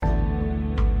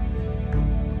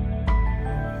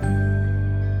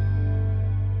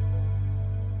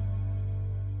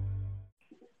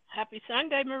Happy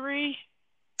Sunday, Marie.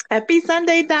 Happy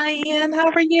Sunday, Diane.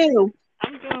 How are you?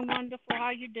 I'm doing wonderful. How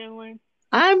you doing?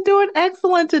 I'm doing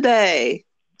excellent today.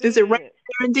 Is it raining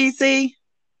Good. here in DC?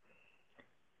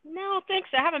 No, thanks.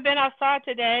 I haven't been outside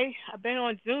today. I've been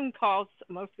on Zoom calls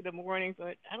most of the morning,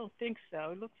 but I don't think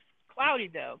so. It looks cloudy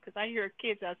though, because I hear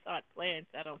kids outside playing.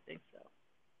 So I don't think so.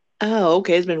 Oh,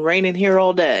 okay. It's been raining here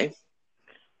all day.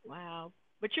 Wow.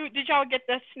 But you did y'all get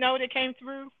the snow that came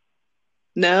through?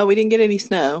 No, we didn't get any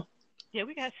snow. Yeah,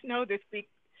 we got snow this week.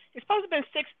 It's supposed to have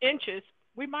been 6 inches.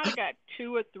 We might have got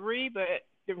 2 or 3, but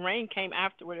the rain came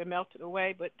afterward and melted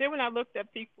away. But then when I looked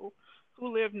at people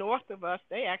who live north of us,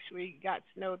 they actually got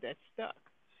snow that stuck.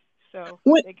 So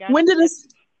When they got when did that. this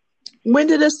when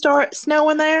did it start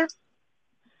snowing there?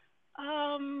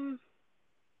 Um,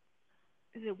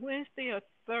 is it Wednesday or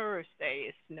Thursday?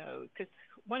 It snowed because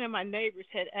one of my neighbors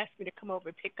had asked me to come over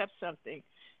and pick up something.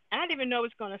 I didn't even know it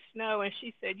was going to snow, and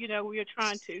she said, we are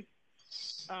trying to.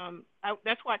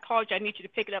 That's why I called you. I need you to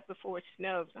pick it up before it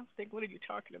snows. I was thinking, what are you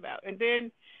talking about? And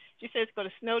then she said it's going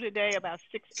to snow today about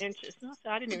 6 inches. And I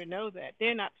said, I didn't even know that.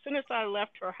 Then as soon as I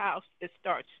left her house, it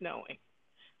started snowing,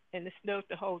 and it snowed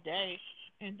the whole day.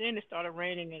 And then it started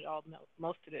raining, and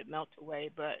most of it melted away.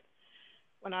 But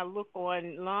when I look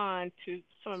online to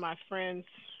some of my friends'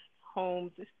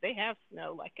 homes, they have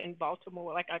snow, like in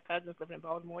Baltimore, like our cousins live in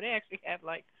Baltimore. They actually have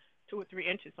like 2 or 3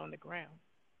 inches on the ground.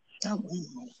 Oh,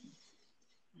 wow.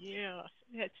 Yeah,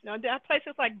 it's no. That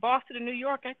places like Boston and New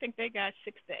York, I think they got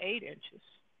 6 to 8 inches.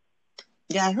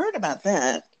 Yeah, I heard about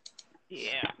that.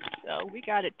 Yeah, so we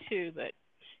got it too, but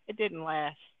it didn't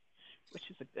last, which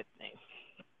is a good thing.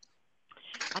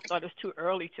 I thought it was too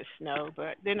early to snow,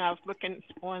 but then I was looking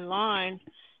online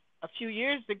a few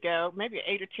years ago, maybe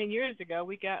 8 or 10 years ago,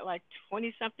 we got like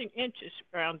 20 something inches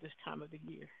around this time of the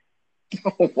year.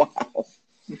 Oh, wow.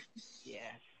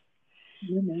 Yes.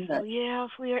 You know So that. yeah,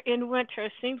 if we are in winter,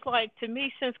 it seems like to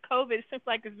me since COVID, it seems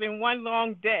like it's been one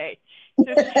long day.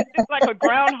 Just it's like a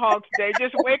Groundhog's Day.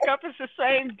 Just wake up, it's the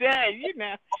same day.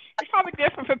 It's probably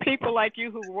different for people like you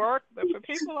who work, but for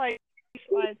people like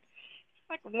it's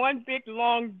like one big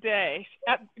long day.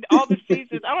 All the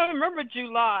seasons. I don't remember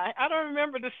July. I don't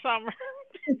remember the summer.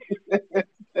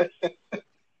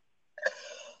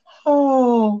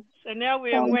 Oh, So now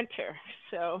we're in oh, winter.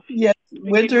 So yes, we're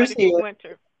getting winter's ready for here.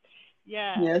 winter.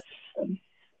 Yes. Yes, I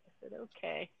said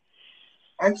okay.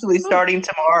 actually Whew. starting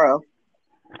tomorrow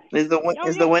Oh is yeah, the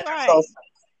that's winter right. solstice.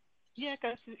 Yeah,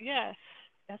 'cause yes,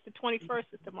 that's the 21st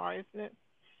is tomorrow, isn't it?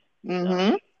 So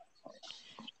Mm-hmm.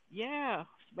 yeah,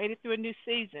 made it through a new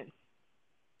season.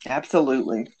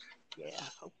 Absolutely. Yeah,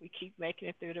 hope we keep making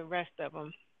it through the rest of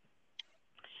them.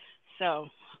 So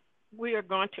we are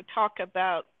going to talk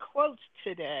about quotes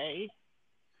today.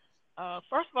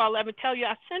 First of all, let me tell you,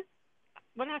 I sent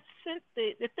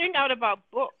the thing out about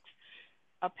books.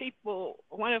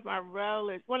 One of our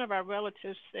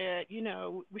relatives said,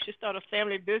 we should start a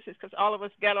family business because all of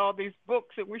us got all these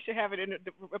books and we should have it in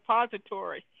the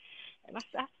repository. And I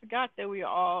said, I forgot that we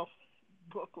are all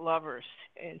book lovers.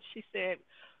 And she said,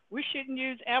 we shouldn't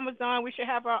use Amazon. We should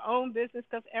have our own business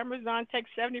because Amazon takes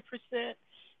 70%.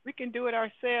 We can do it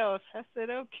ourselves. I said,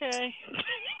 okay.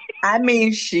 I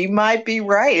mean, she might be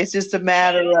right. It's just a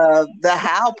matter of the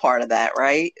how part of that,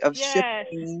 right? Of Yes.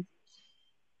 shipping.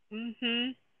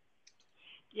 Mhm.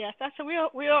 Yes, that's a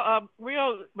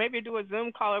we'll maybe do a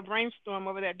Zoom call or brainstorm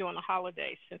over there during the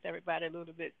holidays since everybody a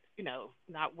little bit,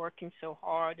 not working so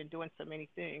hard and doing so many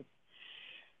things.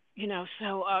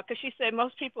 So because she said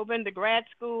most people have been to grad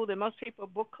school and most people are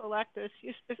book collectors.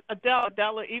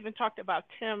 Adela even talked about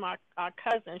Tim, our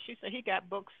cousin. She said he got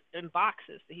books in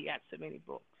boxes. That he got so many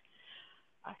books.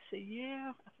 I said,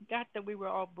 yeah, I forgot that we were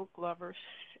all book lovers.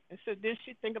 And so then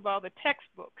she think about the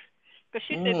textbooks because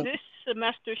she said Mm. this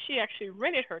semester she actually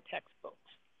rented her textbooks.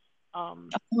 Um,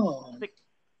 Oh,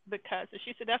 because and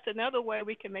she said that's another way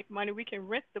we can make money. We can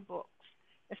rent the books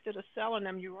instead of selling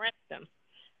them. You rent them,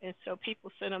 and so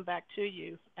people send them back to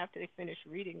you after they finish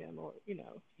reading them or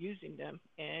using them,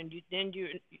 and you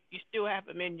still have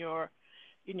them in your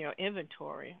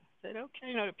inventory. I said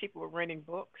okay. The people were renting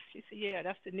books. She said yeah,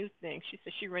 that's the new thing. She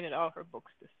said she rented all her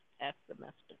books this past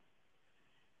semester.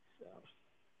 So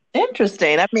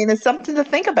interesting. I mean, it's something to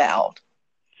think about.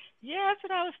 yeah, that's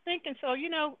what I was thinking. So,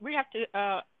 we have to.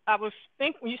 I was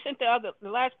thinking when you sent the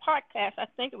last podcast. I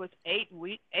think it was 8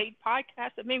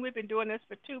 podcasts. I mean, we've been doing this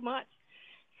for 2 months.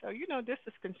 So, this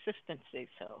is consistency.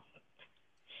 So,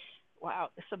 wow,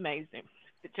 it's amazing.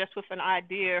 Just with an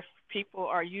idea, people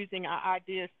are using our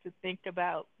ideas to think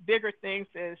about bigger things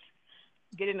as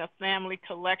getting a family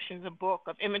collections of book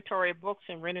of inventory of books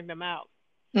and renting them out.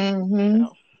 Hmm.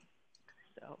 So,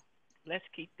 so let's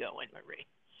keep going, Marie.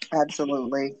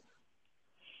 Absolutely.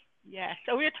 Yeah.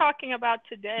 So we're talking about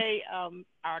today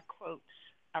our quotes,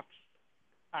 our,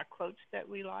 our quotes that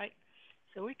we like.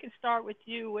 So we can start with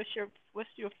you. What's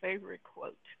your favorite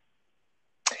quote?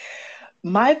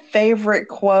 My favorite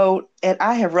quote, and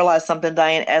I have realized something,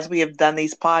 Diane, as we have done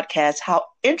these podcasts, how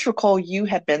integral you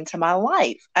have been to my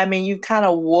life. I mean, you've kind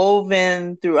of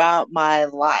woven throughout my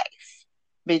life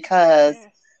because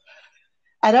Yes.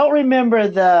 I don't remember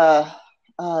the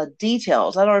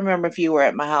details. I don't remember if you were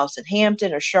at my house in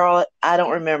Hampton or Charlotte. I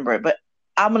don't remember it, but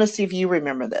I'm going to see if you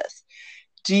remember this.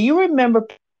 Do you remember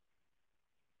the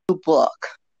book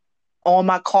on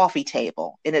my coffee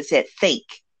table and it said Think?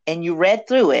 And you read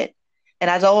through it. And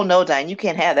I told no, Diane, you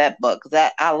can't have that book.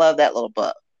 That I love that little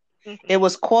book. It Mhm.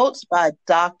 was quotes by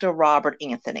Dr. Robert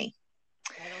Anthony.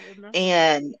 I don't remember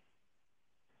that. And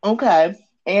okay.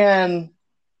 And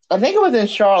I think it was in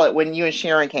Charlotte when you and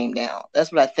Sharon came down.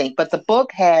 That's what I think. But the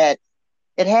book had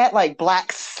it had like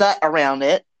black soot around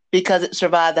it because it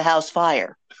survived the house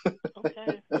fire.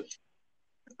 Okay.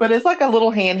 But it's like a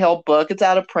little handheld book. It's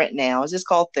out of print now. It's just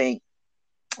called Think.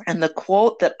 And the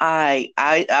quote that I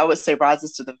would say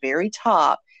rises to the very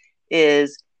top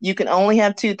is you can only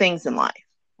have two things in life,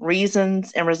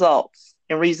 reasons and results.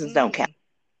 And reasons don't count. Mm.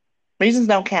 Reasons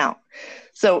don't count.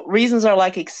 So reasons are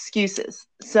like excuses.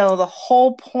 So the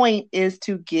whole point is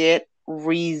to get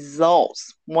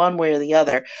results one way or the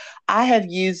other. I have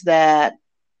used that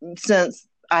since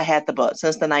I had the book,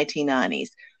 since the 1990s.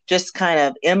 Just kind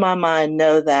of in my mind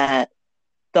know that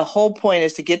the whole point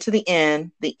is to get to the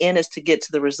end. The end is to get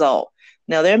to the result.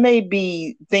 Now, there may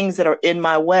be things that are in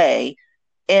my way.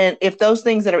 And if those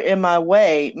things that are in my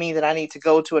way mean that I need to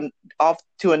go to off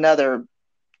to another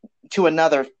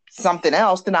something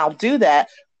else, then I'll do that.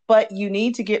 But you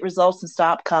need to get results and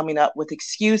stop coming up with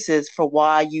excuses for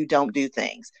why you don't do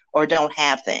things or don't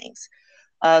have things.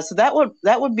 So that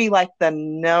would be like the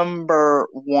number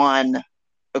one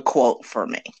quote for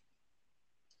me.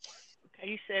 Okay.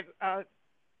 You said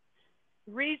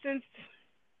reasons.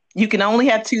 You can only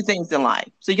have two things in life.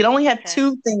 So you can only have Okay.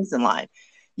 two things in life.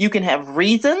 You can have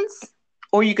reasons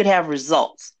or you could have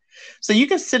results. So you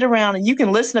can sit around and you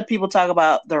can listen to people talk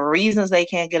about the reasons they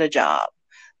can't get a job,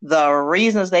 the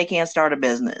reasons they can't start a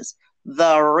business,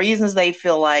 the reasons they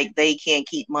feel like they can't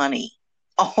keep money,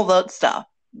 all that stuff.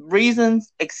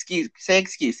 Reasons, say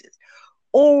excuses.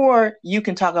 Or you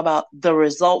can talk about the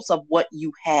results of what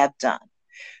you have done.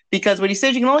 Because when he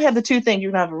says you can only have the two things, you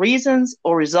can have reasons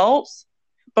or results,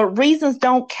 but reasons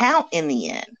don't count in the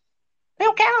end. They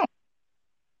don't Mm. count.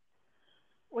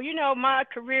 Well, my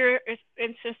career is,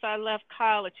 and since I left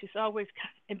college, it's always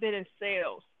been in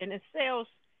sales. And in sales,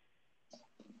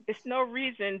 it's no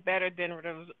reason better than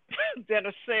than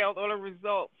a sale or a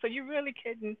result. So you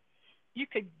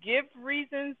could give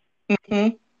reasons,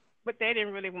 Mm-hmm. but they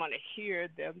didn't really want to hear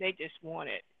them. They just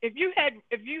wanted. If you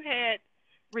had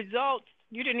results,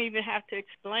 you didn't even have to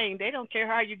explain. They don't care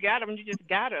how you got them. You just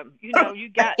got them. You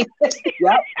got.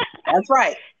 Yep, that's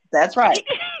right. That's right.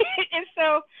 And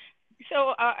so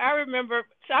I remember.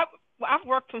 I've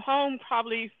worked from home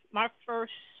probably my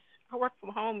first. I worked from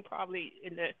home probably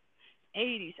in the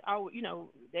 '80s.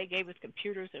 They gave us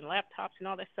computers and laptops and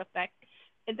all that stuff back,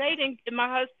 and they didn't. And my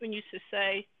husband used to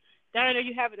say, "Diana,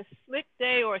 you having a slick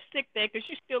day or a sick day because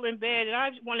you're still in bed." And I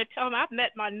just want to tell them I've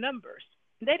met my numbers.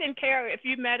 They didn't care if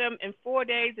you met them in 4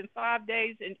 days and 5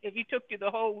 days, and if you took you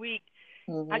the whole week.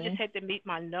 I just Mm-hmm. had to meet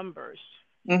my numbers,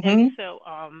 and Mm-hmm. so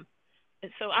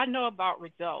I know about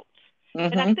results.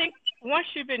 And I Mm-hmm. think once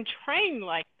you've been trained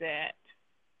like that,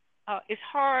 it's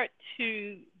hard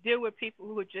to deal with people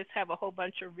who just have a whole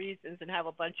bunch of reasons and have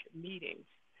a bunch of meetings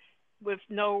with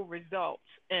no results.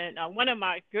 And one of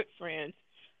my good friends,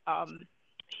 um,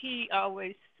 he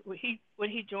always when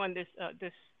he joined this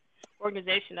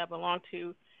organization I belong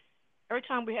to, every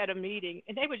time we had a meeting,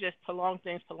 and they would just prolong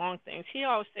things. He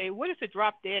always say, "What is the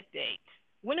drop dead date?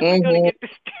 When are we going to Mm-hmm. get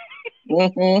this?"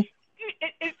 Mm-hmm.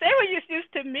 They were just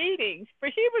used to meetings,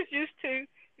 but he was used to,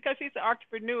 because he's an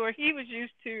entrepreneur. He was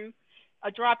used to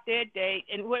a drop dead date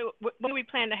and when we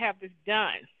plan to have this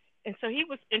done. And so he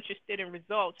was interested in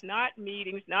results, not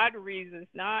meetings, not reasons,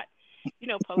 not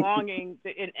prolonging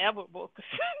the inevitable.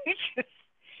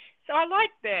 So I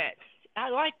like that. I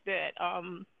like that.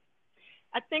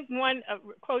 I think one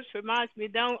quote reminds me: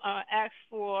 don't ask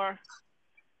for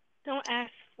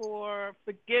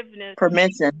forgiveness,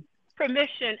 Permission.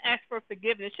 permission. Ask for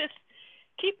forgiveness. Just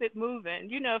keep it moving.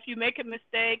 If you make a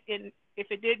mistake and if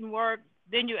it didn't work,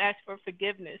 then you ask for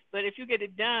forgiveness. But if you get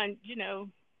it done,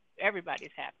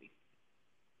 everybody's happy.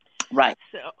 Right.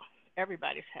 So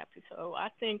everybody's happy. So I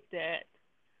think that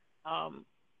um,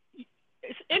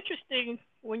 it's interesting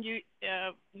when you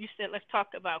said let's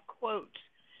talk about quotes,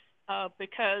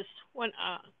 because when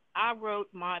I wrote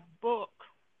my book,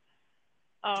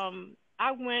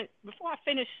 I went before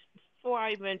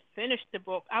I even finished the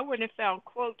book. I went and found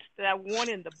quotes that I want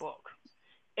in the book,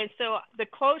 and so the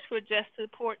quotes were just as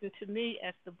important to me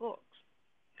as the books.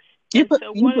 You And put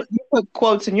so you one, put you put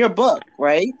quotes in your book,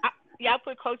 right? I, yeah, I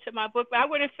put quotes in my book, but I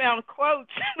went and found quotes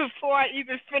before I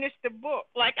even finished the book.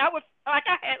 I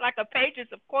had like a pages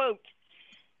of quotes,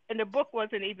 and the book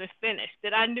wasn't even finished.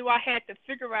 That I knew I had to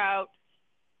figure out,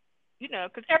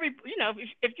 because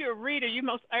if you're a reader, you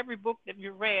most every book that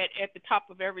you read at the top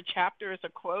of every chapter is a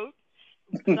quote.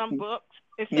 Some books,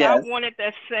 and so I Yes. wanted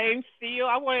that same feel.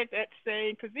 I wanted that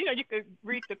same because you could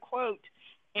read the quote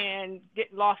and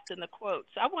get lost in the quote.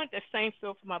 So I wanted that same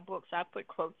feel for my books. So I put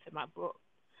quotes in my book.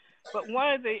 But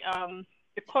one of the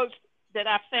quotes that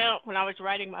I found when I was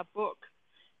writing my book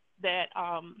that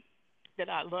that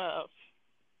I love,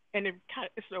 and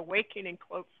it's an awakening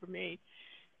quote for me,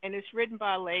 and it's written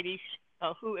by a lady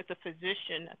who is a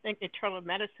physician, I think internal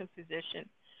medicine physician,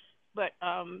 but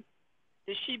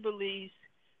that she believes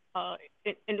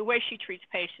in the way she treats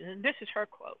patients. And this is her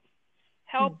quote: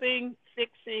 "Helping,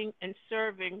 fixing, and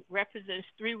serving represents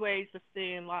three ways of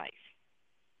seeing life.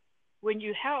 When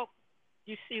you help,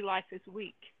 you see life as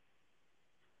weak.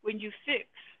 When you fix,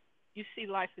 you see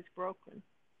life as broken.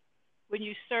 When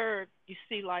you serve, you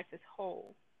see life as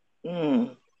whole.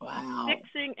 Wow.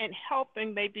 Fixing and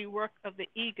helping may be work of the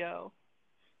ego,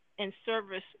 and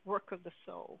service work of the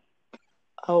soul."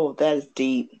 Oh, that is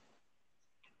deep.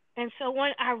 And so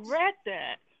when I read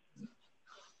that,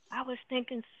 I was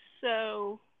thinking,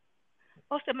 so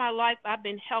most of my life I've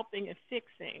been helping and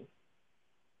fixing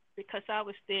because I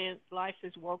was seeing life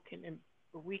as woken and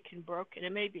weak and broken.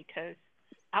 And maybe because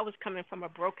I was coming from a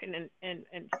broken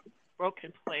and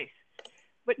broken place.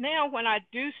 But now when I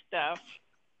do stuff,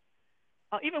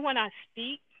 even when I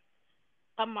speak,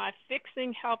 am I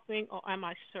fixing, helping, or am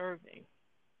I serving?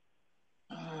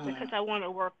 Because Mm. I want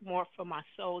to work more for my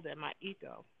soul than my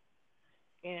ego.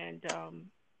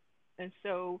 And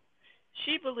so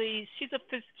she believes she's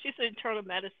an internal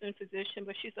medicine physician,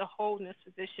 but she's a wholeness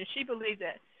physician. She believes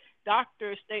that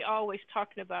doctors they always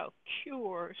talking about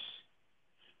cures,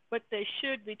 but they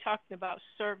should be talking about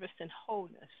service and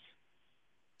wholeness.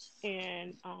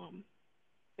 And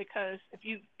because if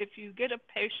you get a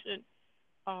patient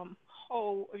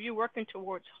whole, if you're working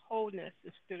towards wholeness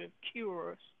instead of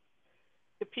cures,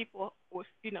 the people would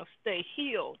stay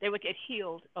healed. They would get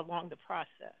healed along the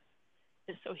process.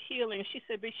 And so healing, she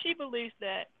said, but she believes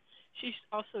that she's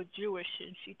also Jewish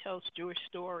and she tells Jewish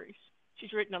stories.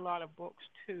 She's written a lot of books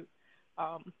too.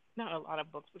 Not a lot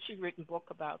of books, but she's written a book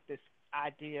about this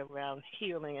idea around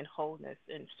healing and wholeness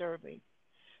and serving.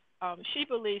 She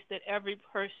believes that every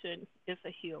person is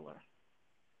a healer,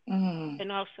 Mm.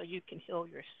 and also you can heal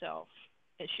yourself.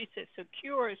 And she said, so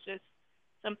cure is just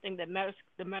something that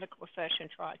the medical profession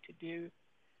tried to do,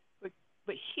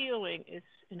 but healing is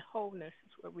and wholeness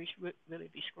is what we should really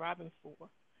be striving for.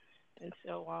 And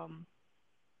so,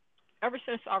 ever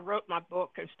since I wrote my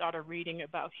book and started reading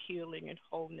about healing and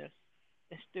wholeness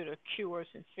instead of cures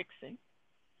and fixing,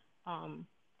 um,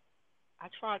 I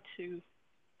try to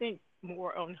think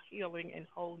more on healing and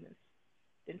wholeness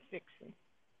than fixing.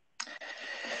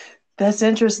 That's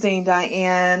interesting,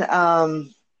 Diane.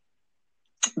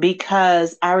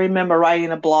 Because I remember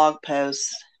writing a blog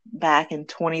post back in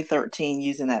 2013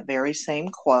 using that very same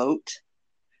quote.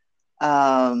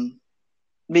 Um,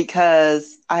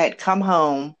 because I had come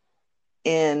home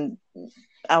and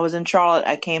I was in Charlotte.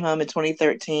 I came home in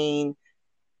 2013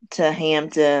 to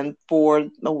Hampton for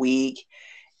a week,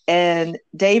 and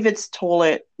David's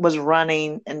toilet was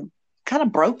running and kind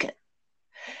of broken.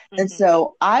 And Mhm.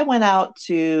 so I went out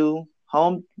to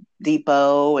Home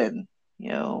Depot and, you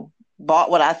know,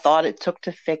 bought what I thought it took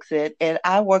to fix it. And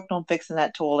I worked on fixing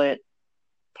that toilet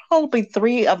probably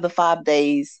 3 of the 5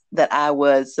 days that I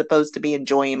was supposed to be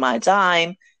enjoying my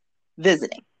time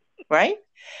visiting, right?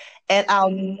 And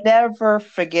I'll Mhm. never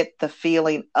forget the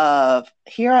feeling of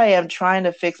here I am trying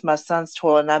to fix my son's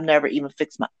toilet, and I've never even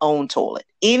fixed my own toilet,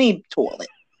 any toilet.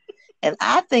 And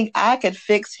I think I could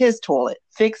fix his toilet,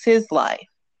 fix his life.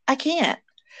 I can't.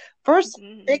 First,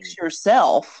 fix Mhm.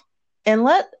 yourself and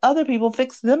let other people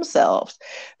fix themselves.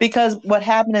 Because what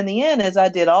happened in the end is I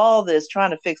did all this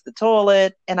trying to fix the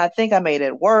toilet, and I think I made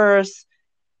it worse.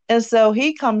 And so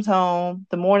he comes home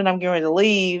the morning I'm getting ready to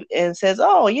leave and says,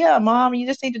 "Oh, yeah, mom, you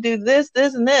just need to do this,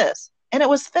 this, and this." And it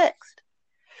was fixed.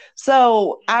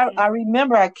 So I Mhm.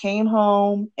 remember I came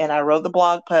home and I wrote the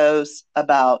blog post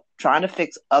about trying to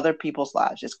fix other people's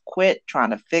lives. Just quit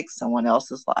trying to fix someone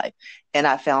else's life. And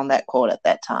I found that quote at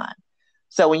that time.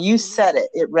 So when you said Mhm. it,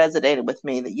 it resonated with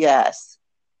me that yes,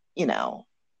 you know,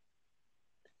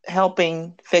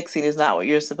 helping, fixing is not what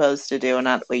you're supposed to do and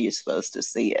not the way you're supposed to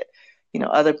see it.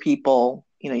 Other people,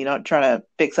 you don't try to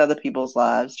fix other people's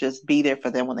lives. Just be there for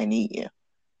them when they need you.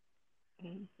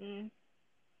 Mhm.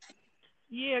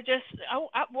 Yeah, just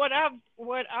what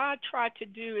I try to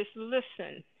do is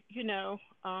listen. You know,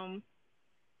 and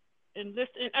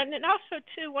listen, and then also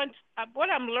too. Once what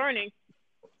I'm learning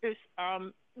is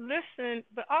listen,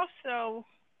 but also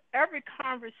every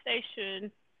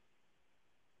conversation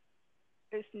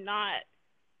is not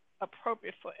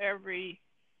appropriate for every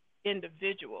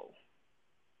individual.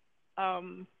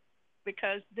 Um,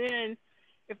 because then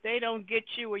if they don't get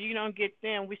you or you don't get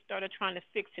them, we started trying to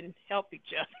fix and help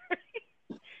each other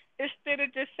instead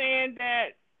of just saying that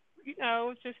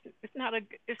it's just it's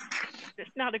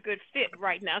not a good fit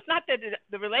right now. It's not that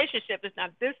the relationship is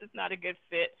not this is not a good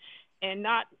fit, and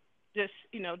not just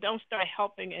don't start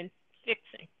helping and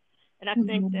fixing. And I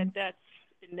think that Mhm. that's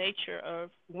the nature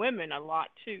of women a lot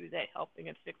too. That helping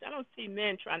and fixing. I don't see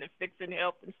men trying to fix and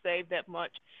help and save that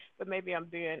much, but maybe I'm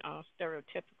being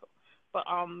stereotypical. But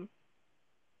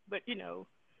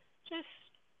just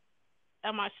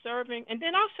am I serving? And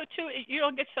then also too, you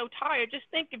don't get so tired. Just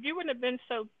think if you wouldn't have been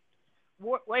so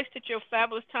wasted your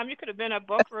fabulous time, you could have been at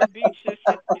Boca Raton Beach just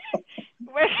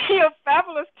wasting your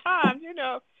fabulous time,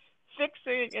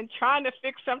 fixing and trying to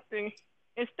fix something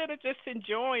instead of just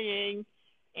enjoying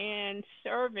and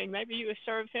serving. Maybe you would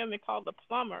serve him and call the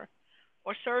plumber,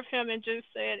 or serve him and just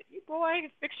said, "You boy,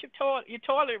 fix your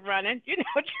toilet running,"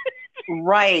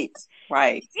 Right,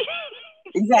 right. Yes,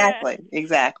 Exactly,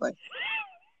 exactly.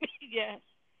 yes.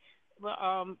 Well,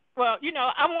 I'm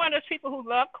one of those people who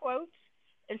love quotes,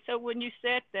 and so when you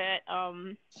said that,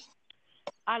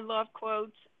 I love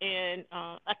quotes, and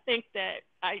I think that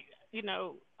I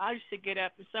used to get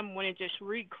up in some morning and just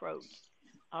read quotes,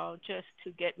 just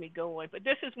to get me going. But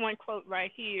this is one quote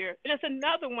right here, and there's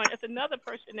another one. It's another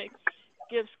person that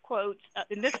gives quotes,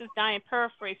 and this is Diane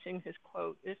paraphrasing his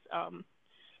quote. It's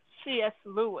C.S.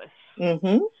 Lewis.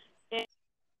 Mm-hmm. And,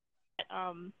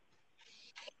 um,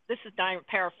 this is Diane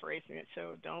paraphrasing it,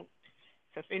 so don't.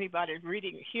 So if anybody's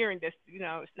reading, hearing this,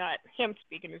 it's not him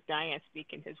speaking; it's Diane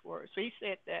speaking his words. So he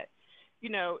said that,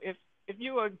 if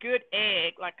you're a good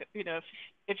egg, like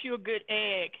if you're a good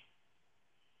egg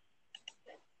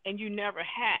and you never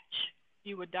hatch,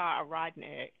 you would die a rotten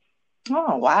egg.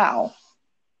 Oh, wow.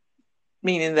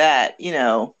 Meaning that,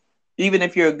 even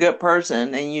if you're a good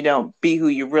person and you don't be who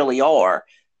you really are,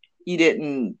 you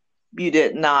didn't you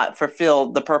did not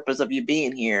fulfill the purpose of you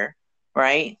being here,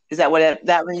 right? Is that what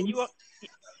that And you means? won't.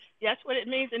 That's what it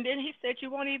means. And then he said you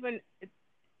won't even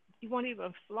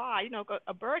fly.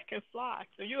 A bird can fly.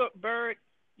 So you're a bird,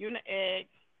 you're an egg,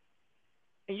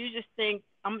 and you just think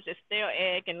I'm gonna just stay an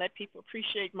egg and let people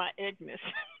appreciate my eggness.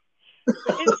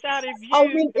 But inside of Oh, I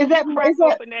you, mean, if you crack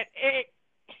open that egg,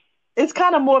 it's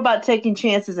kind of more about taking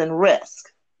chances and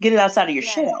risk, getting outside of your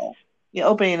yes, shell, you're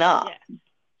opening up. yes,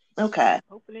 Okay.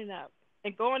 opening up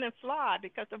and going and fly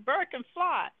because a bird can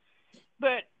fly.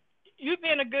 But you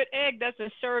being a good egg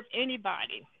doesn't serve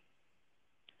anybody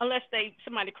unless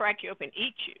somebody crack you up and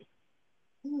eat you.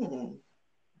 Hmm.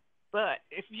 But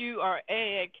if you are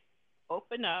egg,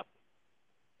 open up,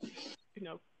 you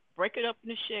know, break it up in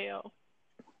the shell,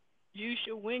 use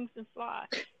your wings and fly.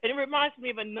 And it reminds me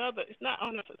of another. It's not. I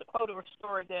don't know if it's a quote or a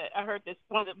story that I heard. This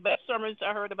one of the best sermons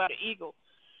I heard about an eagle.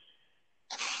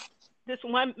 This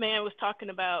one man was talking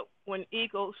about when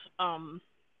eagles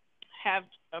have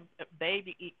a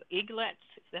baby eaglets.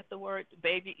 Is that the word?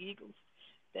 Baby eagles.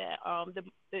 That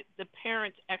the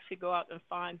parents actually go out and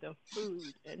find them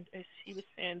food, and as he was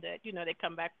saying that they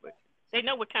come back with they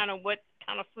know what kind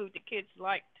of food the kids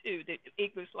like too. The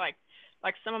eagles like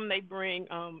some of them they bring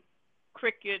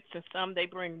crickets, and some they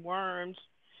bring worms,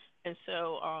 and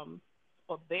so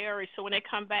or berries. So when they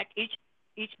come back,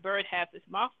 each bird has its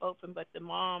mouth open, but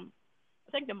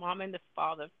I think the mom and the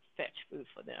father fetch food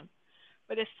for them.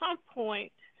 But at some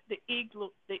point, the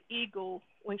eagle,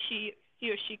 when he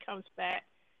or she comes back,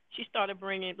 she started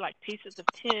bringing like pieces of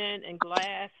tin and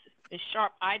glass and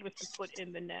sharp items to put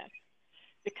in the nest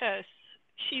because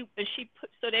she put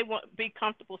so they won't be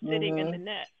comfortable sitting in the Hmm.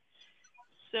 nest.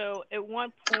 So at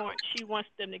one point, she wants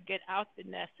them to get out the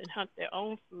nest and hunt their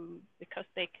own food because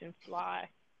they can fly.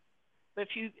 But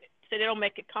if you so they don't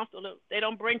make it comfortable, they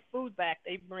don't bring food back.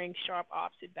 They bring sharp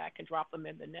objects back and drop them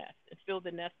in the nest and fill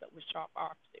the nest up with sharp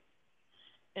objects.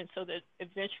 and so that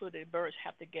eventually the birds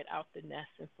have to get out the nest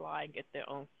and fly and get their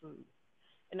own food.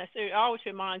 And I say it always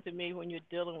reminds me when you're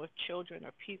dealing with children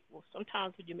or people,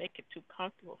 sometimes when you make it too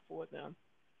comfortable for them,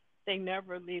 they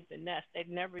never leave the nest. They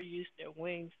never use their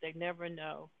wings. They never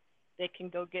know. They can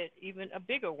go get even a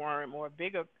bigger worm or a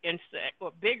bigger insect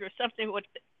or bigger something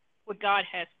what God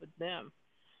has for them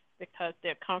because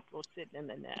they're comfortable sitting in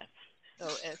the nest.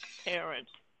 So as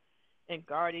parents and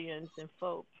guardians and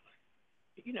folks,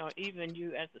 even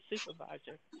you as a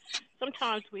supervisor,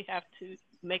 sometimes we have to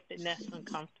make the nest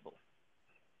uncomfortable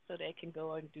so they can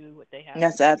go and do what they have to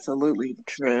That's do absolutely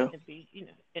true. and be,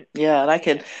 and Yeah, and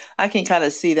yeah. I can kind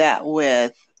of see that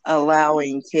with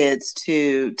allowing kids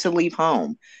to leave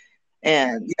home.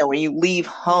 And when you leave Mhm.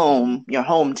 home, your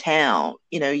hometown,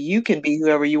 you can be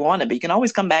whoever you want to be. You can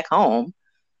always come back home,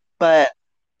 but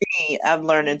I've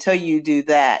learned until Mhm. you do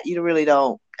that, you really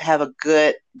don't have a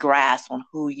good grasp on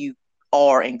who you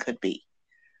are and could be.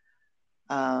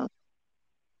 Um,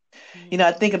 I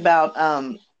Mhm.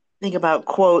 think about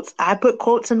quotes. I put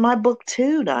quotes in my book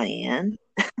too, Diane.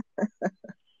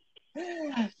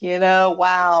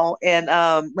 Wow. And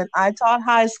when I taught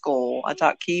high school, I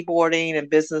taught keyboarding and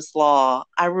business law.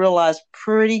 I realized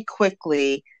pretty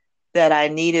quickly that I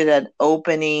needed an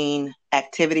opening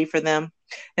activity for them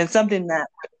and something that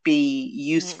would be Mhm.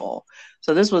 useful.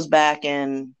 So this was back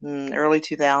in early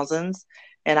 2000s,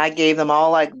 and I gave them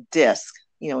all like disc.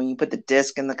 When you put the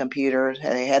disc in the computer,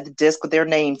 they had the disc with their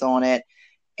names on it,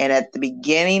 and at the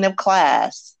beginning of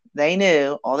class, they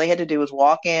knew all they had to do was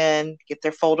walk in, get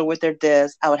their folder with their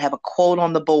disc. I would have a quote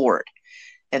on the board,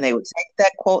 and they would take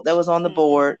that quote that was on the Mhm.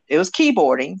 board. It was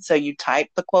keyboarding, so you type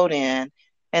the quote in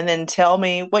and then tell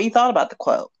me what you thought about the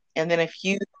quote. And then if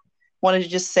you wanted to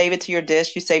just save it to your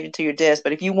disc, you saved it to your disc.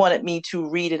 But if you wanted me to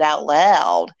read it out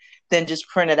loud, then just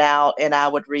print it out and I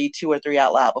would read two or three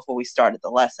out loud before we started the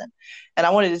lesson. And I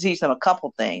wanted to teach them a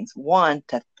couple things. One,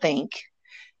 to think,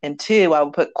 and two, I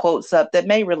would put quotes up that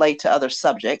may relate to other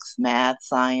subjects, math,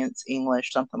 science,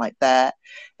 English, something like that.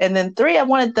 And then three, I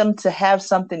wanted them to have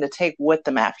something to take with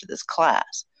them after this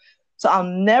class. So I'll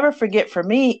never forget, for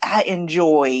me, I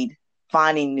enjoyed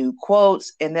finding new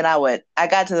quotes. And then I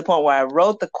got to the point where I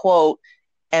wrote the quote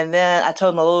and then I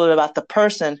told them a little bit about the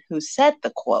person who said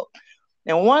the quote.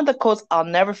 And one of the quotes I'll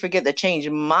never forget that changed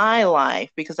my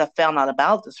life because I found out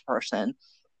about this person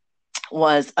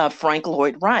was Frank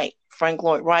Lloyd Wright. Frank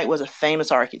Lloyd Wright was a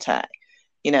famous architect.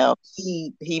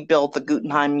 He built the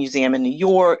Guggenheim Museum in New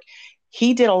York.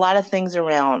 He did a lot of things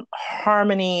around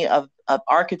harmony of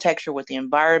architecture with the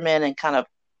environment and kind of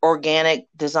organic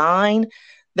design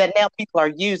that now people are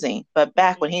using. But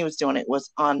back when Mhm. he was doing it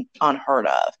was unheard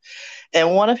of.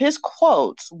 And one of his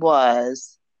quotes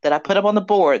was that I put up on the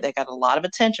board that got a lot of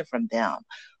attention from them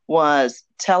was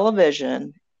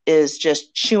television is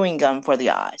just chewing gum for the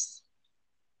eyes,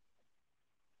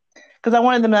 because I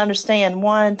wanted them to understand,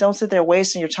 one, don't sit there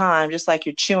wasting your time just like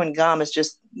you're chewing gum. It's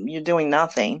just you're doing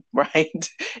nothing, right?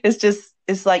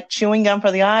 It's like chewing gum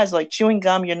for the eyes. Like chewing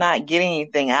gum, you're not getting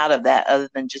anything out of that other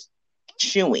than just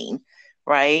chewing,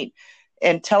 right?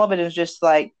 And television is just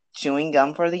like chewing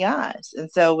gum for the eyes. And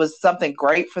so it was something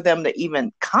great for them to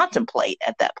even contemplate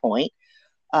at that point.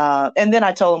 And then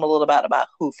I told them a little about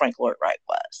who Frank Lloyd Wright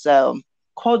was. So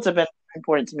quotes have been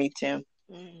important to me too.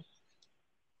 Mhm.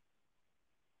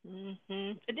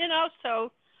 And then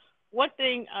also one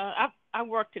thing, I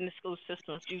worked in the school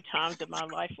system a few times in my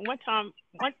life. And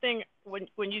one thing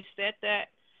when you said that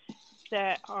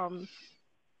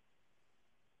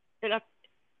and I,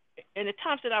 in the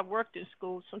times that I worked in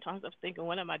school, sometimes I'm thinking,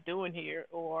 what am I doing here?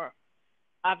 Or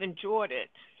I've enjoyed it.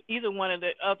 Either one of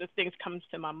the other things comes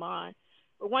to my mind.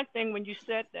 But one thing when you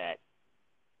said that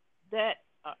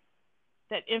uh,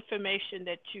 that information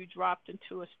that you dropped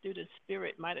into a student's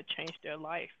spirit might have changed their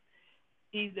life.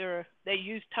 Either they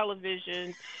use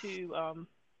television to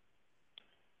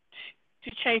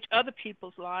change other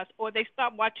people's lives, or they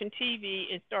stopped watching TV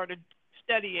and started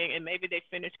studying, and maybe they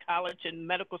finished college and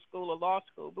medical school or law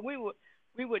school. But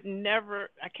we would never.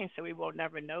 I can't say we will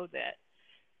never know that,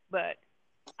 but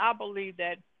I believe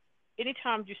that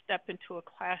anytime you step into a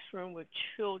classroom with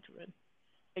children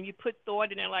and you put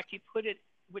thought in there like you put it,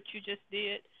 what you just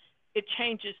did, it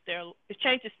changes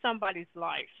somebody's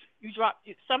life.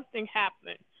 Something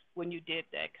happened when you did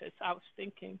that, because I was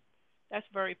thinking that's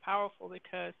very powerful,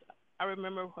 because I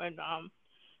remember when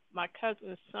my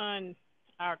cousin's son,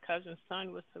 our cousin's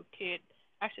son was a kid,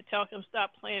 I should tell him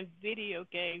stop playing video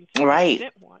games and Right.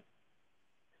 invent one,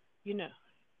 you know,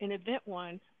 and invent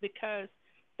one, because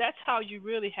that's how you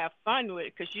really have fun with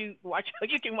it, because you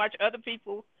can watch other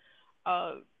people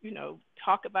uh,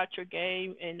 talk about your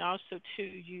game, and also too,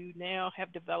 you now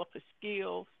have developed a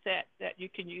skill set that you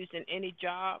can use in any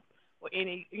job or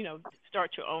any,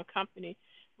 start your own company.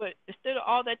 But instead of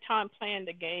all that time playing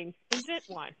the game, invent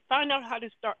one. Find out how to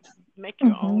start make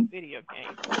your own Hmm. video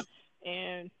game.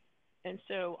 And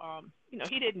so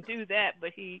he didn't do that,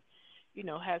 but he,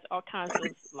 has all kinds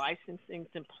of licensings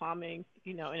and plumbing,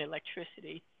 and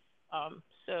electricity.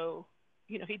 So,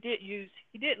 he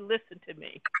did listen to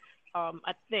me.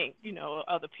 I think,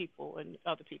 other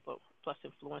people plus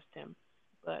influenced him.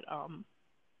 But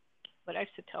I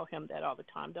used to tell him that all the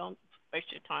time. Don't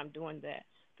waste your time doing that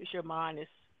because your mind is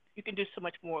you can do so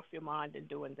much more with your mind than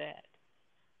doing that.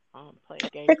 Playing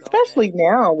games all day. Especially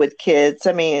now with kids.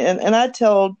 I mean, and I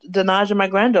tell Denaja, my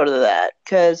granddaughter, that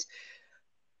because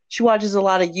she watches a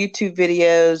lot of YouTube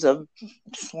videos of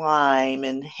slime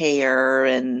and hair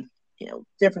and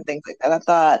different things like that. I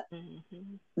thought,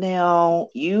 Hmm. now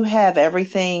you have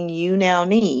everything you now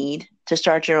need to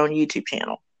start your own YouTube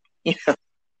channel.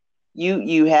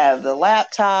 You have the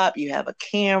laptop, you have a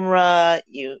camera,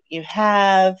 you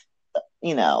have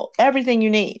everything you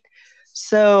need.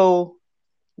 So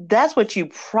that's what you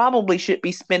probably should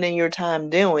be spending your time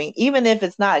doing, even if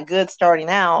it's not good starting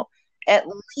out. At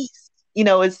least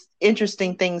it's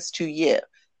interesting things to you.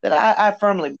 That I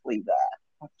firmly believe that.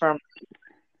 I firmly.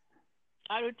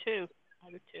 I do too.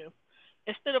 I do too.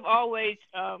 Instead of always,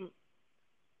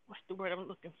 what's the word I'm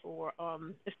looking for?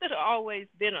 Instead of always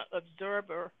being an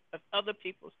observer of other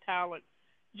people's talent,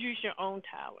 use your own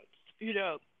talents.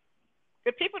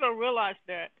 If people don't realize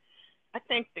that, I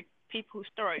think the people who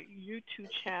start YouTube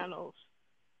channels,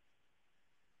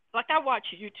 like I watch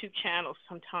YouTube channels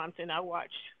sometimes, and I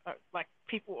watch like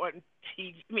people on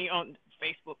TV, me on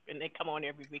Facebook, and they come on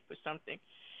every week or something.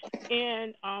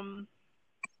 And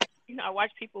I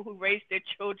watch people who raise their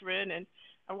children, and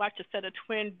I watch a set of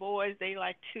twin boys. They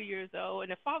like 2 years old,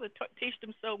 and the father teach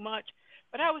them so much.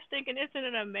 But I was thinking, isn't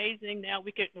it amazing now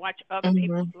we can watch other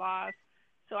people's Hmm. lives?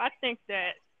 So I think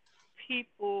that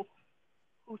people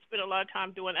who spend a lot of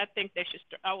time doing, I think they should.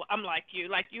 I'm like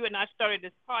you and I started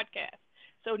this podcast.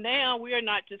 So now we are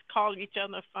not just calling each other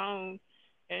on the phone,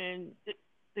 and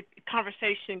the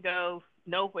conversation goes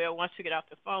nowhere once we get off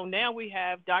the phone. Now we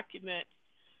have documents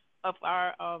of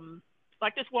our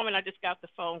like this woman I just got the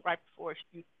phone right before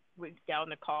we got on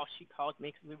the call. She called me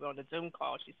because we were on the Zoom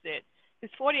call. She said,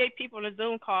 "There's 48 people on the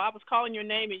Zoom call. I was calling your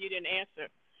name and you didn't answer."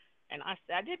 And I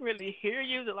said, "I didn't really hear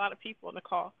you. There's a lot of people on the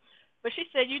call." But she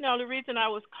said, "The reason I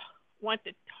was want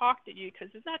to talk to you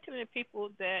because there's not too many people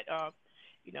that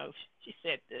you know, she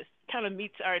said this kind of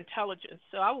meets our intelligence.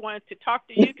 So I wanted to talk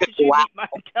to you because you Wow. meet my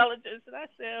intelligence." And I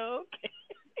said, "Okay."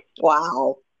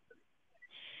 Wow.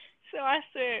 So I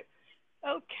said,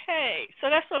 "Okay." So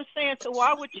that's what I'm saying. So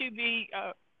why would you be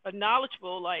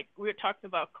knowledgeable? Like we were talking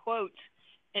about quotes,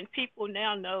 and people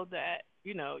now know that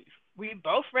we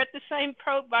both read the same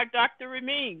quote by Dr.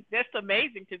 Ramin. That's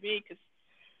amazing to me because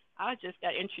I just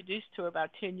got introduced to her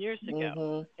about 10 years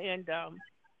ago, Hmm. and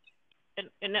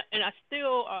I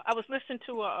still I was listening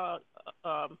to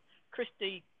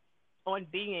Christy on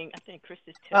Being. I think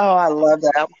Christy Oh, Tippett. I I think love is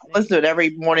that. I Christy's name. listen to it every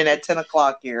morning at It's 10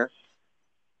 o'clock here.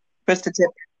 Krista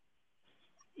Tippett.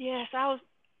 yes, I was.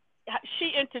 She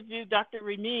interviewed Dr.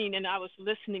 Ramin, and I was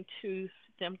listening to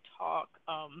them talk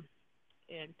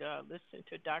and listening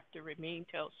to Dr. Ramin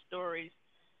tell stories.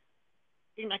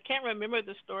 And I can't remember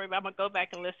the story, but I'm gonna go back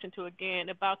and listen to it again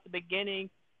about the beginning,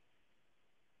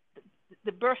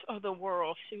 the birth of the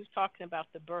world. She was talking about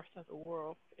the birth of the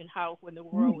world and how when the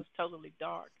world Mm. was totally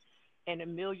dark and a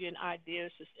million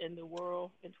ideas was in the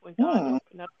world, and when God Mm.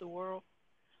 opened up the world,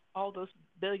 all those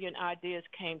billion ideas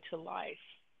came to life.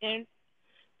 And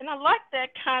I like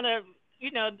that kind of,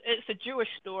 it's a Jewish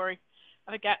story.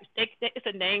 I got it's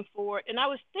a name for it, and I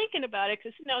was thinking about it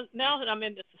because now that I'm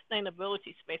in the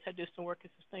sustainability space, I do some work in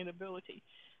sustainability.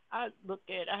 I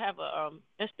have a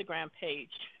Instagram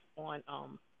page on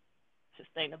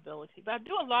sustainability, but I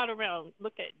do a lot around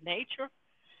look at nature,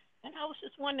 and I was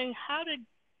just wondering how did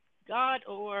God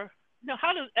or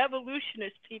how do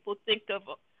evolutionist people think of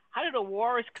how did a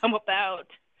walrus come about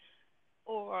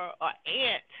or an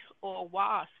ant or a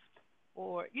wasp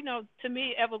or to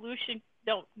me evolution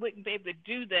don't wouldn't be able to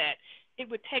do that. It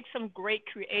would take some great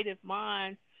creative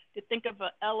mind to think of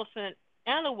an elephant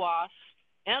and a wasp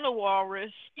and a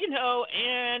walrus,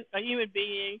 and a human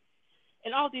being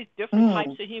and all these different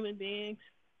types Mm. of human beings.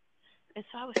 And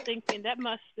so I was thinking that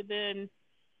must have been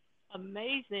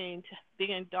amazing to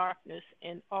be in darkness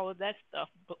and all of that stuff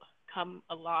come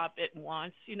alive at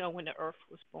once, when the earth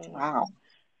was born. Wow.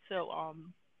 So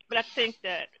but I think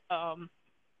that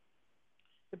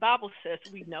the Bible says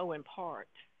we know in part.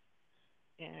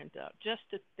 And just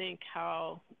to think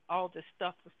how all this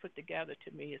stuff was put together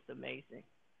to me is amazing.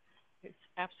 It's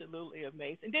absolutely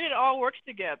amazing. Then it all works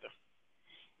together.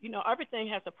 Everything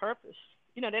has a purpose.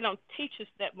 They don't teach us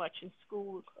that much in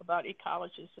school about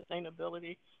ecology and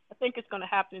sustainability. I think it's going to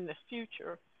happen in the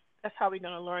future. That's how we're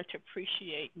going to learn to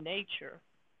appreciate nature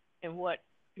and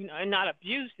and not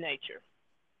abuse nature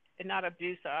and not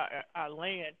abuse our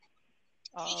land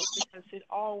because it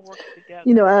all works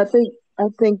You know, together I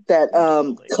think that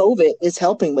beautifully. COVID is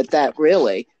helping with that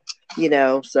really.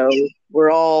 So we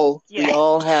Yes.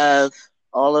 all have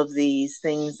all of these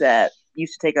things that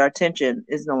used to take our attention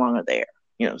is no longer there.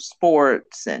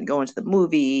 Sports and going to the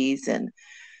movies and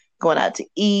going out to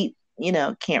eat,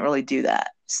 can't really do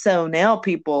that. So now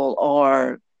people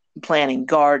are planting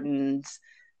gardens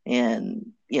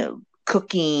and,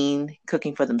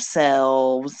 cooking for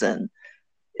themselves and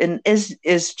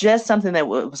it's just something that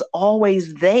was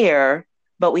always there,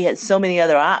 but we had so many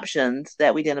other options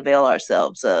that we didn't avail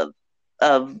ourselves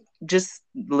of just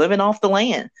living off the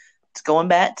land. It's going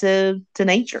back to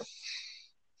nature.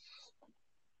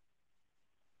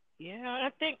 Yeah, I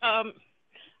think our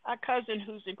cousin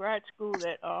who's in grad school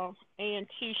at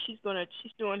A&T, she's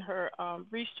doing her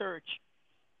research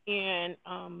in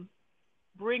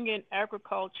bringing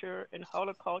agriculture and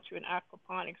horticulture and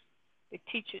aquaponics. They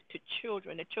teach it to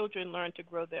children. The children learn to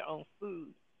grow their own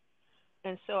food.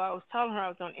 And so I was telling her I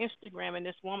was on Instagram, and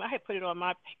this woman, I had put it on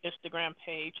my Instagram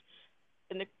page,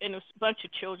 and there's a bunch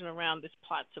of children around this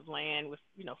plots of land with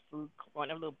food growing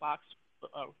in a little box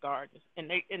gardens. And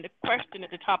the question at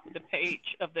the top of the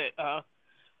page of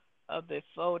the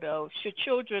photo: should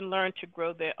children learn to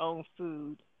grow their own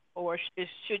food, or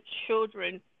should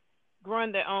children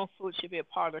growing their own food should be a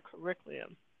part of the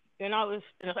curriculum? And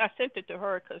I sent it to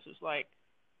her because it was like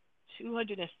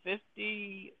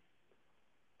 250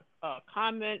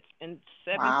 comments and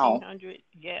Wow. 1,700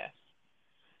 yes.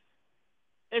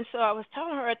 And so I was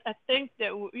telling her, I think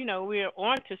that we're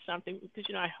onto something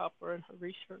because I help her in her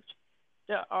research.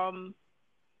 The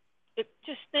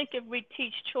just think if we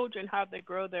teach children how to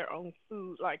grow their own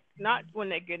food, like not when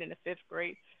they get into fifth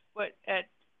grade, but at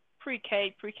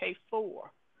pre-K, pre-K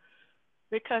 4,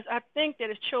 because I think that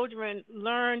if children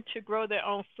learn to grow their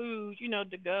own food,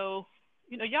 to go,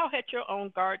 y'all had your own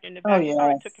garden in the Oh back. You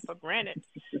probably took yes. it for granted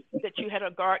that you had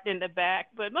a garden in the back,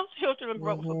 but most children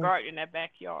grow up with a Hmm. garden in their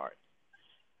backyard.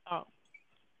 Um,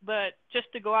 but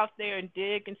just to go out there and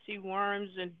dig and see worms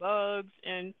and bugs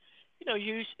and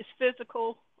use it's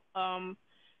physical, um,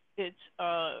 it's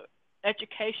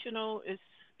educational. It's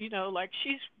like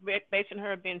she's basing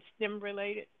her being STEM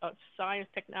related, science,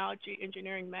 technology,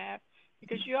 engineering, math,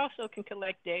 because you also can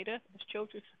collect data as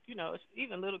children. As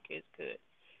even little kids could.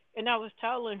 And I was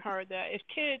telling her that if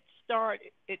kids start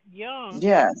it young,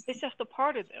 Yes. it's just a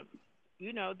part of them.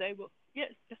 They will. Yeah,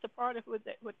 it's just a part of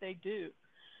what they do.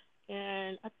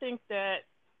 And I think that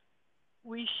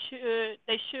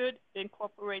they should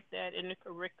incorporate that in the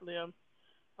curriculum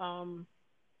um,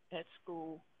 at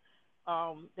school.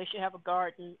 They should have a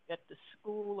garden at the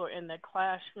school or in their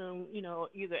classroom,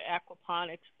 either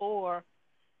aquaponics or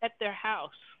at their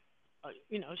house.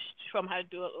 Show them how to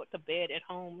do it with the bed at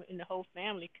home, and the whole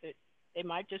family could. They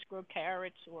might just grow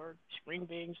carrots or string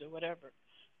beans or whatever.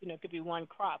 It could be one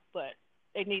crop, but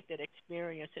they need that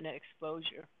experience and that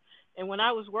exposure. And when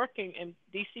I was working in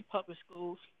DC public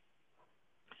schools,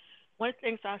 one of the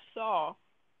things I saw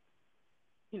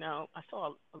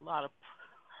a lot of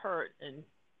hurt and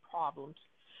problems.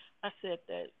 I said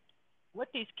that what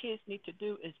these kids need to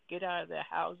do is get out of their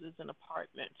houses and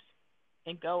apartments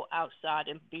and go outside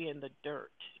and be in the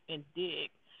dirt and dig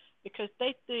because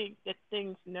they think that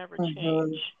things never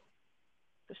change Hmm.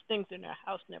 because things in their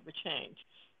house never change.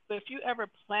 But if you ever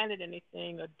planted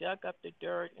anything or dug up the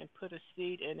dirt and put a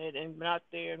seed in it and went out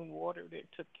there and watered it,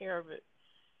 took care of it,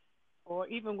 or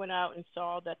even went out and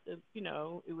saw that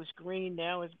it was green,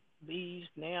 now it's leaves,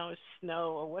 now it's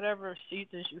snow, or whatever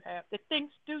seasons you have, that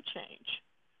things do change.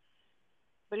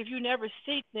 But if you never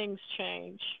see things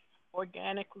change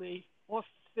organically or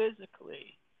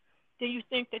physically, then you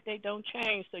think that they don't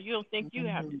change, so you don't think you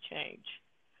have to Hmm. change.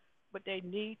 But they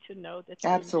need to know that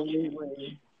things change.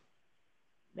 Absolutely.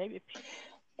 Maybe,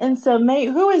 And yeah. so,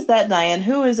 who is that, Diane?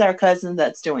 Who is our cousin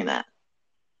that's doing that?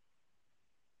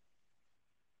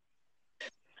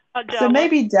 So Adela.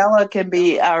 maybe Della can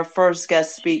be Adela. our first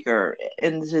guest speaker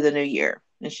into the new year,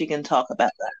 and she can talk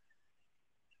about that.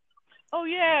 Oh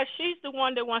yeah, she's the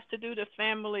one that wants to do the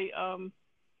family.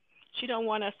 She don't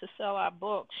want us to sell our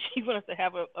books. She wants us to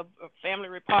have a family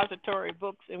repository of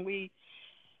books, and we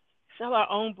sell our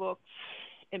own books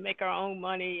and make our own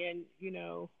money, and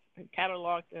and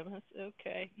catalog them. I said,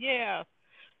 okay, yeah.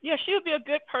 Yeah, she would be a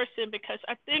good person because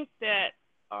I think that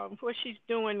what she's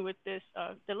doing with this,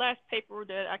 the last paper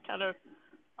that I kind of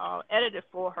edited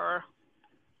for her,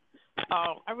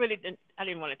 I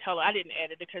didn't want to tell her I didn't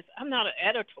edit it because I'm not an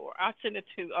editor. I sent it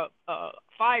to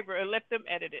Fiverr and let them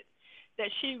edit it. That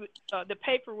the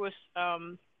paper was,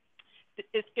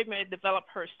 it's getting ready to develop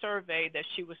her survey that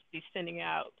she was be sending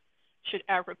out. Should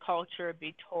agriculture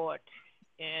be taught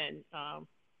in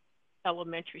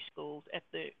elementary schools at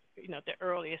the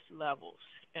earliest levels,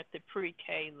 at the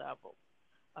pre-K level?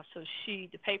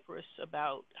 The paper is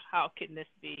about how can this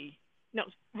be,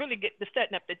 really get the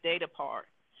setting up the data part.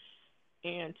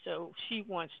 And so she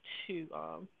wants to,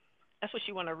 that's what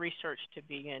she want to research to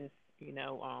be in,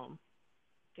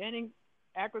 getting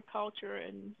agriculture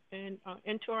and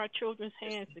into our children's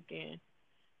hands again.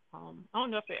 I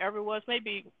don't know if it ever was.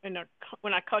 Maybe when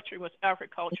our country was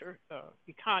agriculture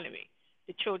economy,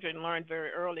 the children learned very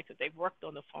early because they worked